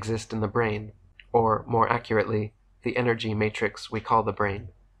only exist in the brain, or, more accurately, the energy matrix we call the brain.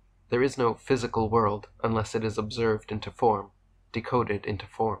 There is no physical world unless it is observed into form, decoded into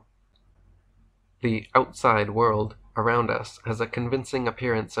form. The outside world around us has a convincing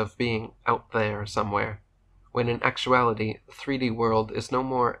appearance of being out there somewhere, when in actuality the 3D world is no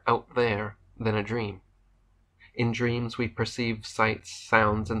more out there than a dream. In dreams we perceive sights,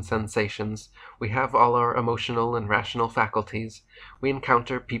 sounds, and sensations, we have all our emotional and rational faculties, we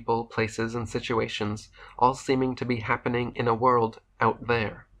encounter people, places, and situations, all seeming to be happening in a world out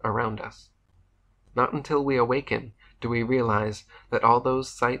there around us. Not until we awaken do we realize that all those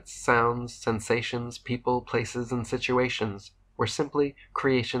sights, sounds, sensations, people, places, and situations were simply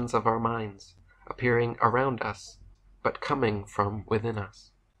creations of our minds, appearing around us, but coming from within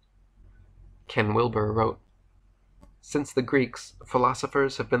us. Ken Wilber wrote, "Since the Greeks,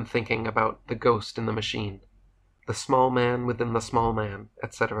 philosophers have been thinking about the ghost in the machine, the small man within the small man,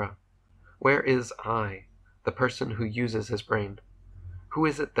 etc. Where is I, the person who uses his brain? Who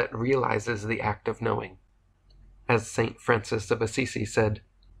is it that realizes the act of knowing? As St. Francis of Assisi said,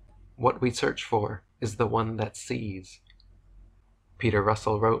 what we search for is the one that sees." Peter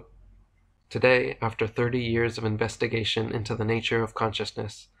Russell wrote, "Today, after 30 years of investigation into the nature of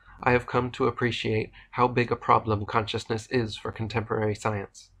consciousness, I have come to appreciate how big a problem consciousness is for contemporary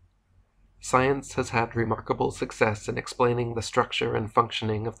science. Science has had remarkable success in explaining the structure and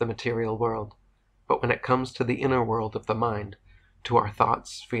functioning of the material world, but when it comes to the inner world of the mind, to our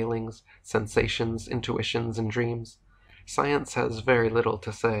thoughts, feelings, sensations, intuitions, and dreams, science has very little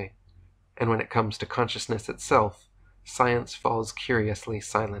to say, and when it comes to consciousness itself, science falls curiously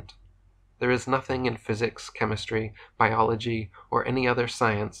silent. There is nothing in physics, chemistry, biology, or any other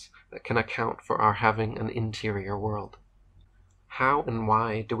science that can account for our having an interior world. How and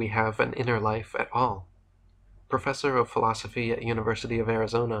why do we have an inner life at all? Professor of philosophy at University of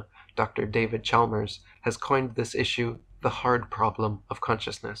Arizona, Dr. David Chalmers, has coined this issue the hard problem of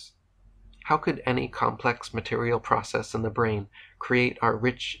consciousness. How could any complex material process in the brain create our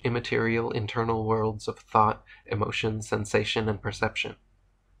rich immaterial internal worlds of thought, emotion, sensation, and perception?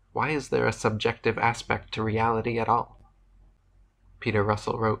 Why is there a subjective aspect to reality at all? Peter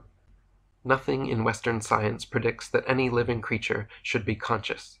Russell wrote, "Nothing in Western science predicts that any living creature should be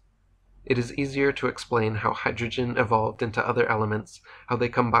conscious. It is easier to explain how hydrogen evolved into other elements, how they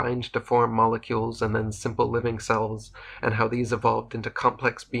combined to form molecules and then simple living cells, and how these evolved into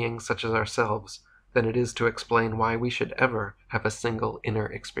complex beings such as ourselves, than it is to explain why we should ever have a single inner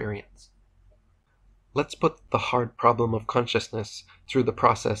experience." Let's put the hard problem of consciousness through the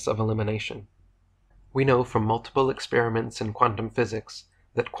process of elimination. We know from multiple experiments in quantum physics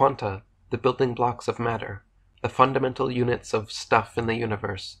that quanta, the building blocks of matter, the fundamental units of stuff in the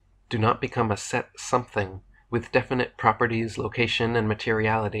universe, do not become a set something with definite properties, location, and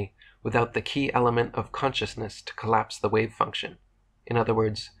materiality without the key element of consciousness to collapse the wave function. In other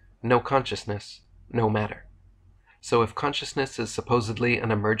words, no consciousness, no matter. So if consciousness is supposedly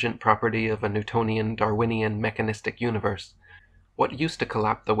an emergent property of a Newtonian, Darwinian, mechanistic universe, what used to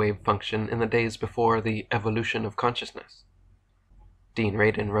collapse the wave function in the days before the evolution of consciousness? Dean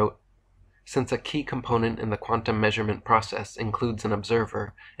Radin wrote, "Since a key component in the quantum measurement process includes an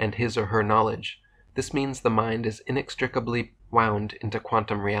observer and his or her knowledge, this means the mind is inextricably wound into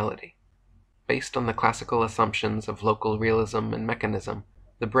quantum reality. Based on the classical assumptions of local realism and mechanism,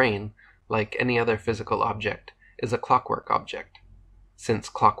 the brain, like any other physical object, is a clockwork object. Since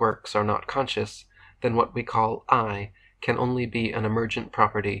clockworks are not conscious, then what we call I can only be an emergent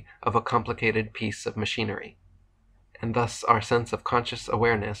property of a complicated piece of machinery. And thus our sense of conscious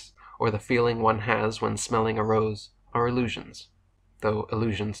awareness, or the feeling one has when smelling a rose, are illusions, though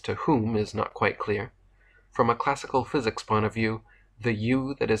illusions to whom is not quite clear. From a classical physics point of view, the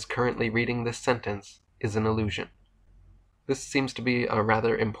you that is currently reading this sentence is an illusion." This seems to be a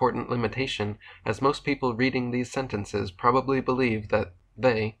rather important limitation, as most people reading these sentences probably believe that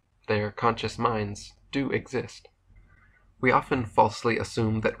their conscious minds, do exist. We often falsely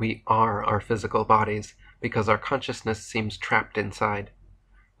assume that we are our physical bodies because our consciousness seems trapped inside.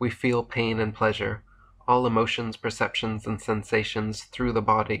 We feel pain and pleasure, all emotions, perceptions, and sensations through the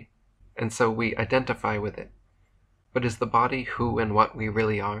body, and so we identify with it. But is the body who and what we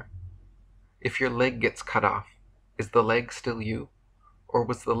really are? If your leg gets cut off, is the leg still you? Or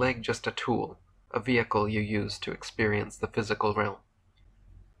was the leg just a tool, a vehicle you used to experience the physical realm?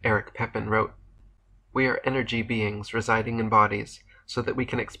 Eric Pepin wrote, "We are energy beings residing in bodies so that we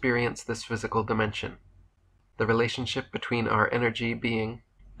can experience this physical dimension. The relationship between our energy being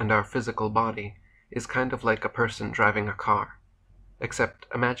and our physical body is kind of like a person driving a car. Except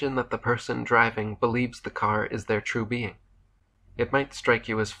imagine that the person driving believes the car is their true being. It might strike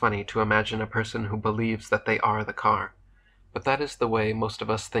you as funny to imagine a person who believes that they are the car, but that is the way most of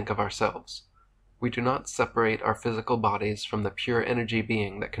us think of ourselves. We do not separate our physical bodies from the pure energy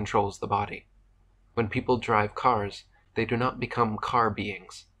being that controls the body. When people drive cars, they do not become car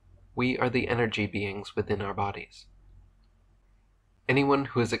beings. We are the energy beings within our bodies." Anyone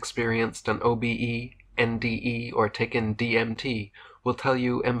who has experienced an OBE, NDE, or taken DMT will tell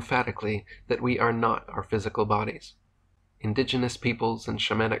you emphatically that we are not our physical bodies. Indigenous peoples and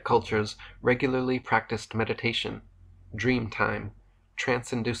shamanic cultures regularly practiced meditation, dream time,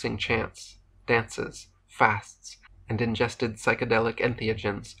 trance-inducing chants, dances, fasts, and ingested psychedelic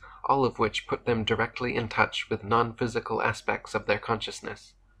entheogens, all of which put them directly in touch with non-physical aspects of their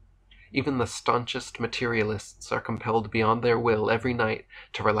consciousness. Even the staunchest materialists are compelled beyond their will every night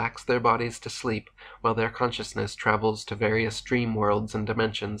to relax their bodies to sleep while their consciousness travels to various dream worlds and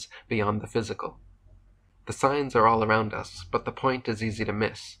dimensions beyond the physical. The signs are all around us, but the point is easy to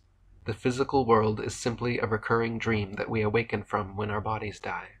miss. The physical world is simply a recurring dream that we awaken from when our bodies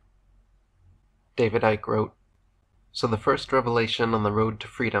die. David Icke wrote, "So the first revelation on the road to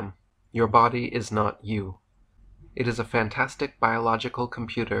freedom, your body is not you. It is a fantastic biological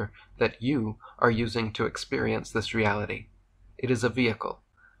computer that you are using to experience this reality. It is a vehicle,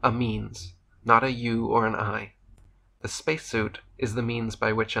 a means, not a you or an I. The spacesuit is the means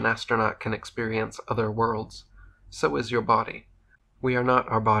by which an astronaut can experience other worlds. So is your body. We are not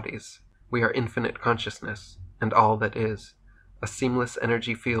our bodies. We are infinite consciousness, and all that is, a seamless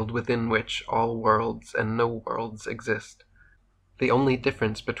energy field within which all worlds and no worlds exist. The only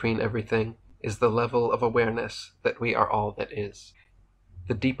difference between everything is the level of awareness that we are all that is.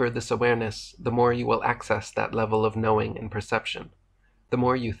 The deeper this awareness, the more you will access that level of knowing and perception. The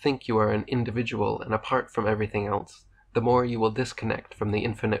more you think you are an individual and apart from everything else, the more you will disconnect from the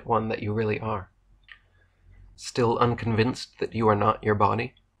infinite one that you really are. Still unconvinced that you are not your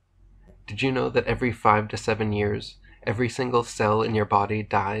body? Did you know that every 5 to 7 years, every single cell in your body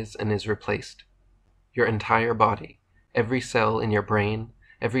dies and is replaced? Your entire body, every cell in your brain,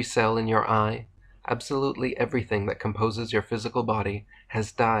 every cell in your eye, absolutely everything that composes your physical body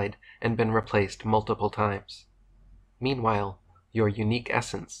has died and been replaced multiple times. Meanwhile, your unique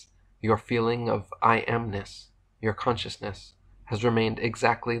essence, your feeling of I amness, your consciousness, has remained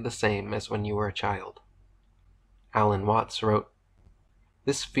exactly the same as when you were a child." Alan Watts wrote,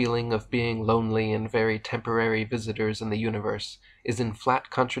 "This feeling of being lonely and very temporary visitors in the universe is in flat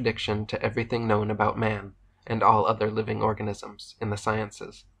contradiction to everything known about man and all other living organisms in the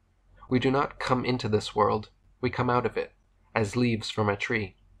sciences. We do not come into this world, we come out of it, as leaves from a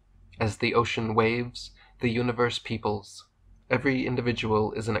tree. As the ocean waves, the universe peoples. Every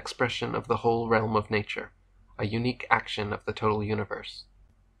individual is an expression of the whole realm of nature, a unique action of the total universe.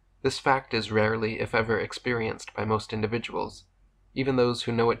 This fact is rarely, if ever, experienced by most individuals. Even those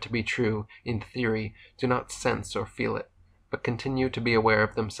who know it to be true, in theory, do not sense or feel it, but continue to be aware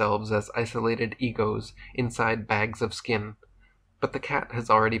of themselves as isolated egos inside bags of skin. But the cat has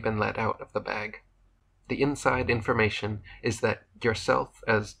already been let out of the bag. The inside information is that yourself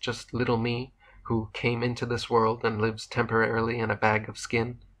as just little me, who came into this world and lives temporarily in a bag of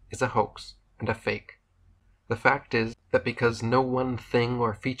skin, is a hoax and a fake. The fact is that because no one thing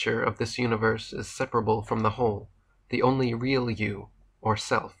or feature of this universe is separable from the whole, the only real you, or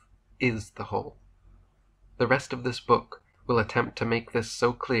self, is the whole. The rest of this book will attempt to make this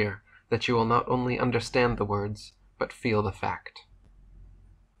so clear that you will not only understand the words, but feel the fact."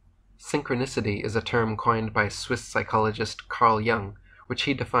 Synchronicity is a term coined by Swiss psychologist Carl Jung, which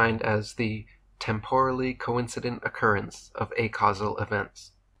he defined as the temporally coincident occurrence of acausal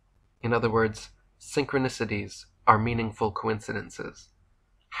events. In other words, synchronicities are meaningful coincidences,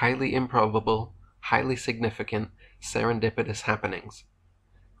 highly improbable, highly significant, serendipitous happenings.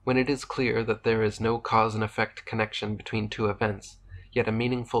 When it is clear that there is no cause and effect connection between two events, yet a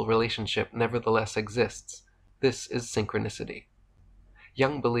meaningful relationship nevertheless exists, this is synchronicity.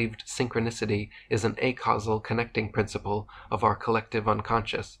 Jung believed synchronicity is an acausal connecting principle of our collective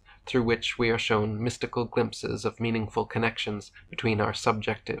unconscious, through which we are shown mystical glimpses of meaningful connections between our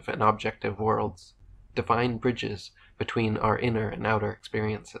subjective and objective worlds, divine bridges between our inner and outer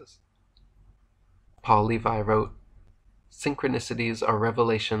experiences. Paul Levi wrote, "Synchronicities are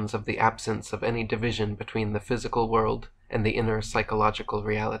revelations of the absence of any division between the physical world and the inner psychological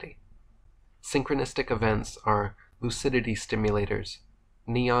reality. Synchronistic events are lucidity stimulators,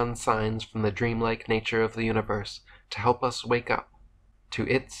 neon signs from the dreamlike nature of the universe to help us wake up to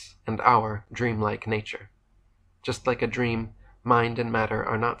its and our dreamlike nature. Just like a dream, mind and matter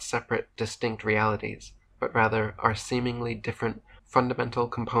are not separate, distinct realities, but rather are seemingly different fundamental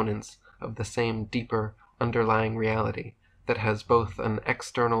components of the same deeper underlying reality that has both an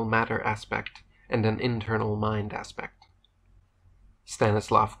external matter aspect and an internal mind aspect."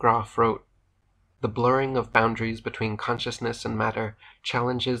 Stanislav Grof wrote, "The blurring of boundaries between consciousness and matter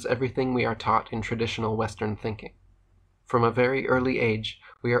challenges everything we are taught in traditional Western thinking. From a very early age,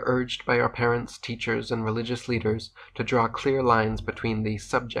 we are urged by our parents, teachers, and religious leaders to draw clear lines between the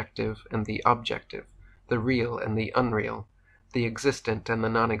subjective and the objective, the real and the unreal, the existent and the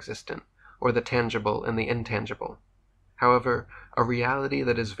non-existent, or the tangible and the intangible. However, a reality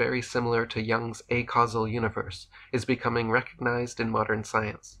that is very similar to Jung's acausal universe is becoming recognized in modern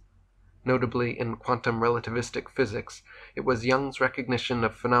science. Notably, in quantum relativistic physics, it was Young's recognition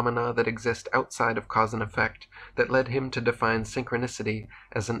of phenomena that exist outside of cause and effect that led him to define synchronicity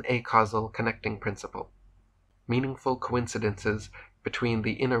as an acausal connecting principle. Meaningful coincidences between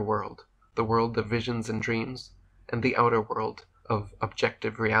the inner world, the world of visions and dreams, and the outer world of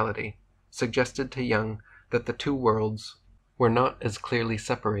objective reality, suggested to Young that the two worlds were not as clearly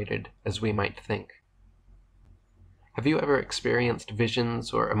separated as we might think. Have you ever experienced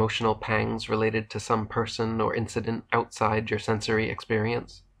visions or emotional pangs related to some person or incident outside your sensory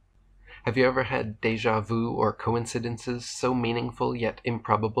experience? Have you ever had déjà vu or coincidences so meaningful yet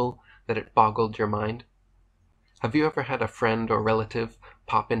improbable that it boggled your mind? Have you ever had a friend or relative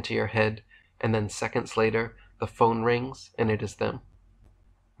pop into your head, and then seconds later the phone rings and it is them?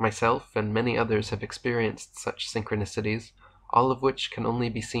 Myself and many others have experienced such synchronicities, all of which can only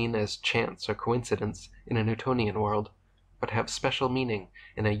be seen as chance or coincidence in a Newtonian world, but have special meaning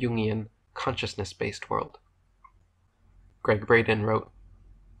in a Jungian, consciousness-based world. Greg Braden wrote,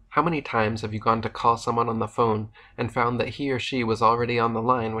 "How many times have you gone to call someone on the phone and found that he or she was already on the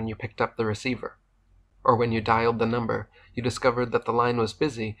line when you picked up the receiver? Or when you dialed the number, you discovered that the line was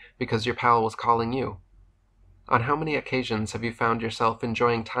busy because your pal was calling you? On how many occasions have you found yourself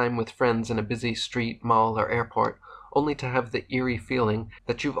enjoying time with friends in a busy street, mall, or airport, only to have the eerie feeling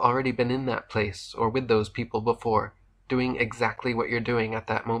that you've already been in that place or with those people before, doing exactly what you're doing at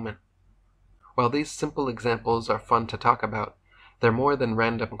that moment? While these simple examples are fun to talk about, they're more than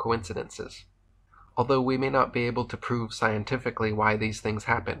random coincidences. Although we may not be able to prove scientifically why these things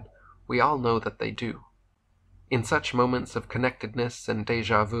happen, we all know that they do. In such moments of connectedness and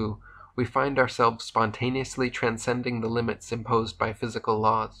déjà vu, we find ourselves spontaneously transcending the limits imposed by physical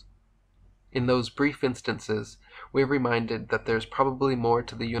laws. In those brief instances, we're reminded that there's probably more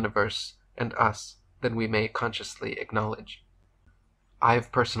to the universe and us than we may consciously acknowledge.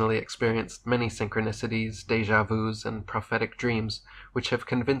 I've personally experienced many synchronicities, déjà vus, and prophetic dreams, which have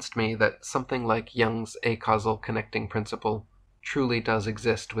convinced me that something like Young's acausal connecting principle truly does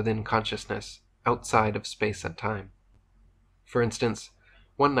exist within consciousness, outside of space and time. For instance,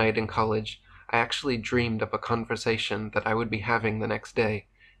 one night in college, I actually dreamed of a conversation that I would be having the next day,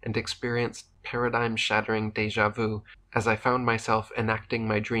 and experienced paradigm-shattering déjà vu as I found myself enacting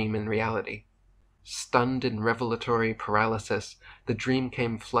my dream in reality. Stunned in revelatory paralysis, the dream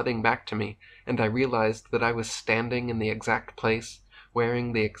came flooding back to me, and I realized that I was standing in the exact place,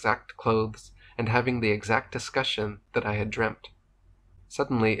 wearing the exact clothes, and having the exact discussion that I had dreamt.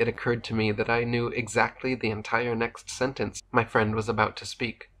 Suddenly it occurred to me that I knew exactly the entire next sentence my friend was about to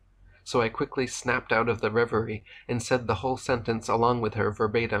speak, so I quickly snapped out of the reverie and said the whole sentence along with her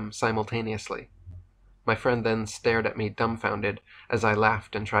verbatim simultaneously. My friend then stared at me dumbfounded as I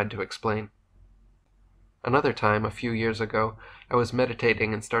laughed and tried to explain. Another time, a few years ago, I was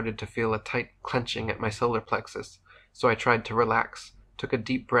meditating and started to feel a tight clenching at my solar plexus, so I tried to relax, took a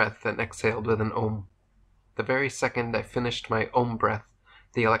deep breath, and exhaled with an Om. The very second I finished my Om breath,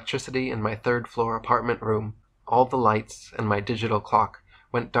 the electricity in my third-floor apartment room, all the lights, and my digital clock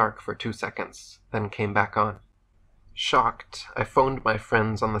went dark for 2 seconds, then came back on. Shocked, I phoned my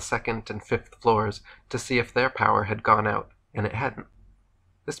friends on the 2nd and 5th floors to see if their power had gone out, and it hadn't.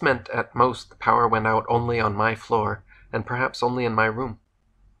 This meant at most the power went out only on my floor, and perhaps only in my room.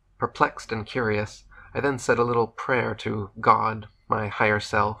 Perplexed and curious, I then said a little prayer to God, my higher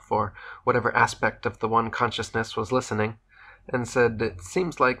self, or whatever aspect of the one consciousness was listening, and said it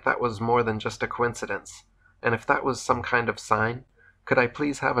seems like that was more than just a coincidence, and if that was some kind of sign, could I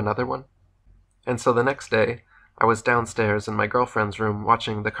please have another one? And so the next day, I was downstairs in my girlfriend's room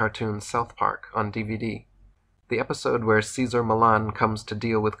watching the cartoon South Park on DVD, the episode where Caesar Milan comes to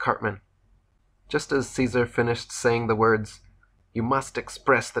deal with Cartman. Just as Caesar finished saying the words, "You must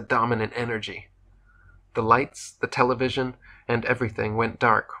express the dominant energy," the lights, the television, and everything went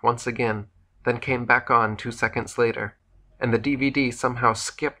dark once again, then came back on 2 seconds later, and the DVD somehow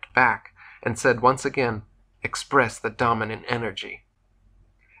skipped back and said once again, "Express the dominant energy."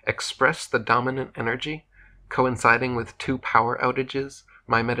 Express the dominant energy, coinciding with 2 power outages,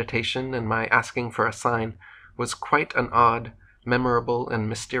 my meditation and my asking for a sign, was quite an odd, memorable, and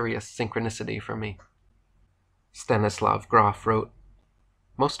mysterious synchronicity for me. Stanislav Grof wrote,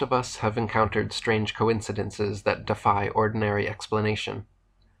 "Most of us have encountered strange coincidences that defy ordinary explanation.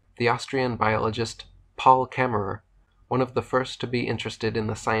 The Austrian biologist Paul Kammerer, one of the first to be interested in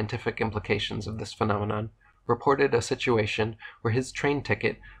the scientific implications of this phenomenon, reported a situation where his train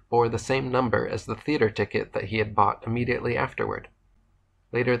ticket bore the same number as the theater ticket that he had bought immediately afterward.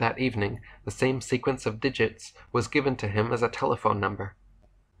 Later that evening, the same sequence of digits was given to him as a telephone number.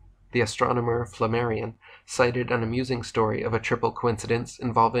 The astronomer Flammarion cited an amusing story of a triple coincidence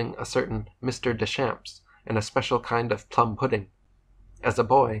involving a certain Mr. Deschamps and a special kind of plum pudding. As a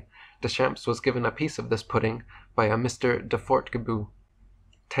boy, Deschamps was given a piece of this pudding by a Mr. de Fortescue.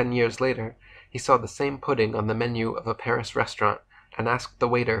 10 years later, he saw the same pudding on the menu of a Paris restaurant and asked the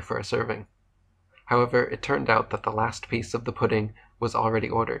waiter for a serving. However, it turned out that the last piece of the pudding was already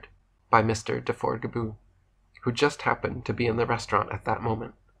ordered by Mr. de Fortescue, who just happened to be in the restaurant at that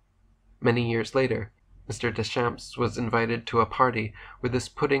moment. Many years later, Mr. Deschamps was invited to a party where this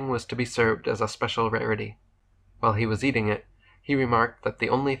pudding was to be served as a special rarity. While he was eating it, he remarked that the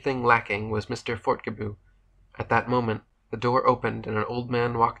only thing lacking was Mr. Fortescue. At that moment, the door opened and an old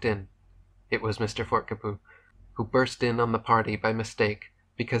man walked in. It was Mr. Fortescue, who burst in on the party by mistake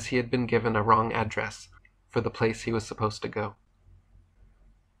because he had been given a wrong address for the place he was supposed to go.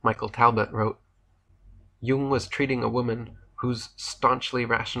 Michael Talbot wrote, Jung was treating a woman whose staunchly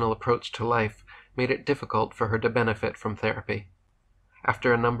rational approach to life made it difficult for her to benefit from therapy.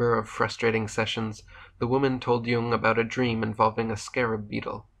 After a number of frustrating sessions, the woman told Jung about a dream involving a scarab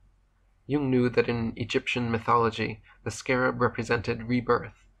beetle. Jung knew that in Egyptian mythology the scarab represented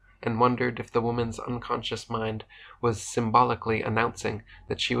rebirth, and wondered if the woman's unconscious mind was symbolically announcing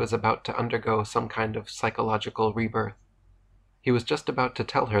that she was about to undergo some kind of psychological rebirth. He was just about to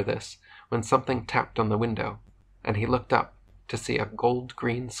tell her this when something tapped on the window, and he looked up to see a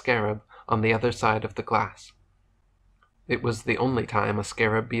gold-green scarab on the other side of the glass. It was the only time a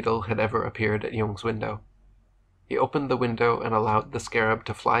scarab beetle had ever appeared at Jung's window. He opened the window and allowed the scarab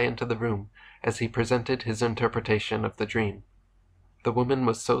to fly into the room as he presented his interpretation of the dream. The woman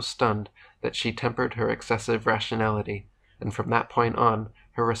was so stunned that she tempered her excessive rationality, and from that point on,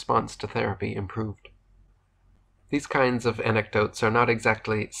 her response to therapy improved. These kinds of anecdotes are not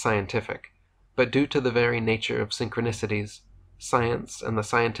exactly scientific, but due to the very nature of synchronicities, science and the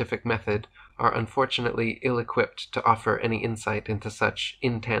scientific method are unfortunately ill-equipped to offer any insight into such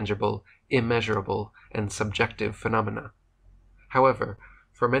intangible, immeasurable, and subjective phenomena. However,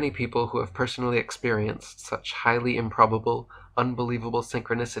 for many people who have personally experienced such highly improbable, unbelievable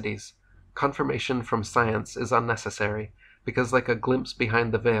synchronicities, confirmation from science is unnecessary, because like a glimpse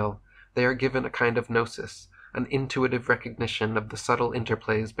behind the veil, they are given a kind of gnosis, an intuitive recognition of the subtle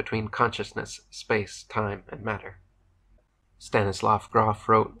interplays between consciousness, space, time, and matter. Stanislav Grof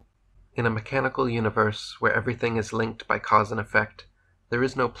wrote, In a mechanical universe where everything is linked by cause and effect, there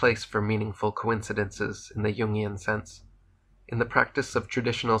is no place for meaningful coincidences in the Jungian sense. In the practice of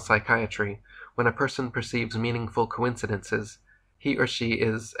traditional psychiatry, when a person perceives meaningful coincidences, he or she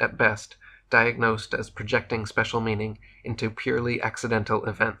is, at best, diagnosed as projecting special meaning into purely accidental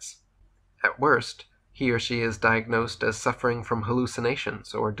events. At worst, he or she is diagnosed as suffering from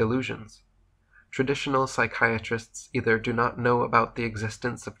hallucinations or delusions. Traditional psychiatrists either do not know about the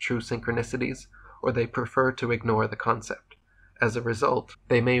existence of true synchronicities, or they prefer to ignore the concept. As a result,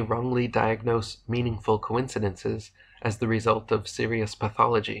 they may wrongly diagnose meaningful coincidences as the result of serious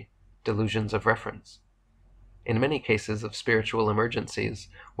pathology, delusions of reference. In many cases of spiritual emergencies,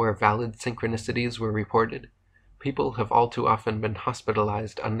 where valid synchronicities were reported, people have all too often been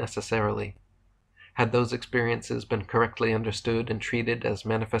hospitalized unnecessarily. Had those experiences been correctly understood and treated as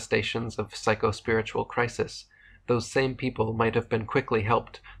manifestations of psychospiritual crisis, those same people might have been quickly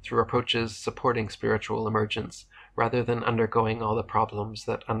helped through approaches supporting spiritual emergence, rather than undergoing all the problems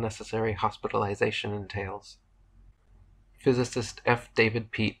that unnecessary hospitalization entails. Physicist F.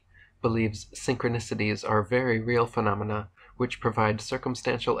 David Peat believes synchronicities are very real phenomena which provide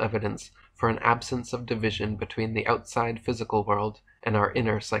circumstantial evidence for an absence of division between the outside physical world and our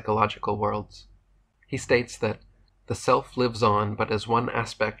inner psychological worlds. He states that the self lives on but as one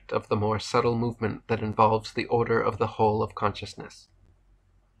aspect of the more subtle movement that involves the order of the whole of consciousness.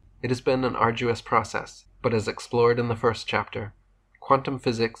 It has been an arduous process, but as explored in the first chapter, quantum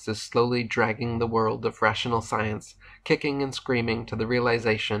physics is slowly dragging the world of rational science, kicking and screaming to the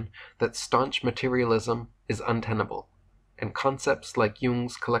realization that staunch materialism is untenable, and concepts like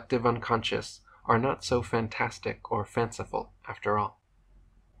Jung's collective unconscious are not so fantastic or fanciful after all.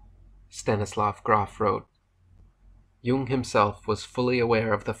 Stanislav Grof wrote, Jung himself was fully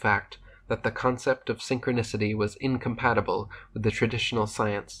aware of the fact that the concept of synchronicity was incompatible with the traditional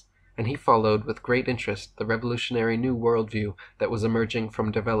science, and he followed with great interest the revolutionary new worldview that was emerging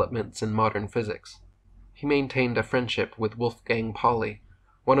from developments in modern physics. He maintained a friendship with Wolfgang Pauli,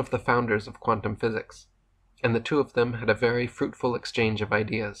 one of the founders of quantum physics, and the two of them had a very fruitful exchange of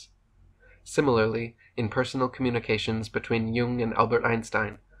ideas. Similarly, in personal communications between Jung and Albert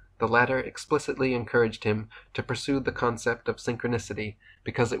Einstein, the latter explicitly encouraged him to pursue the concept of synchronicity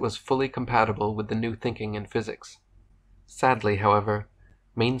because it was fully compatible with the new thinking in physics. Sadly, however,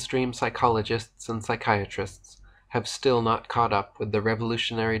 Mainstream psychologists and psychiatrists have still not caught up with the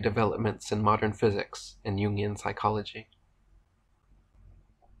revolutionary developments in modern physics and Jungian psychology.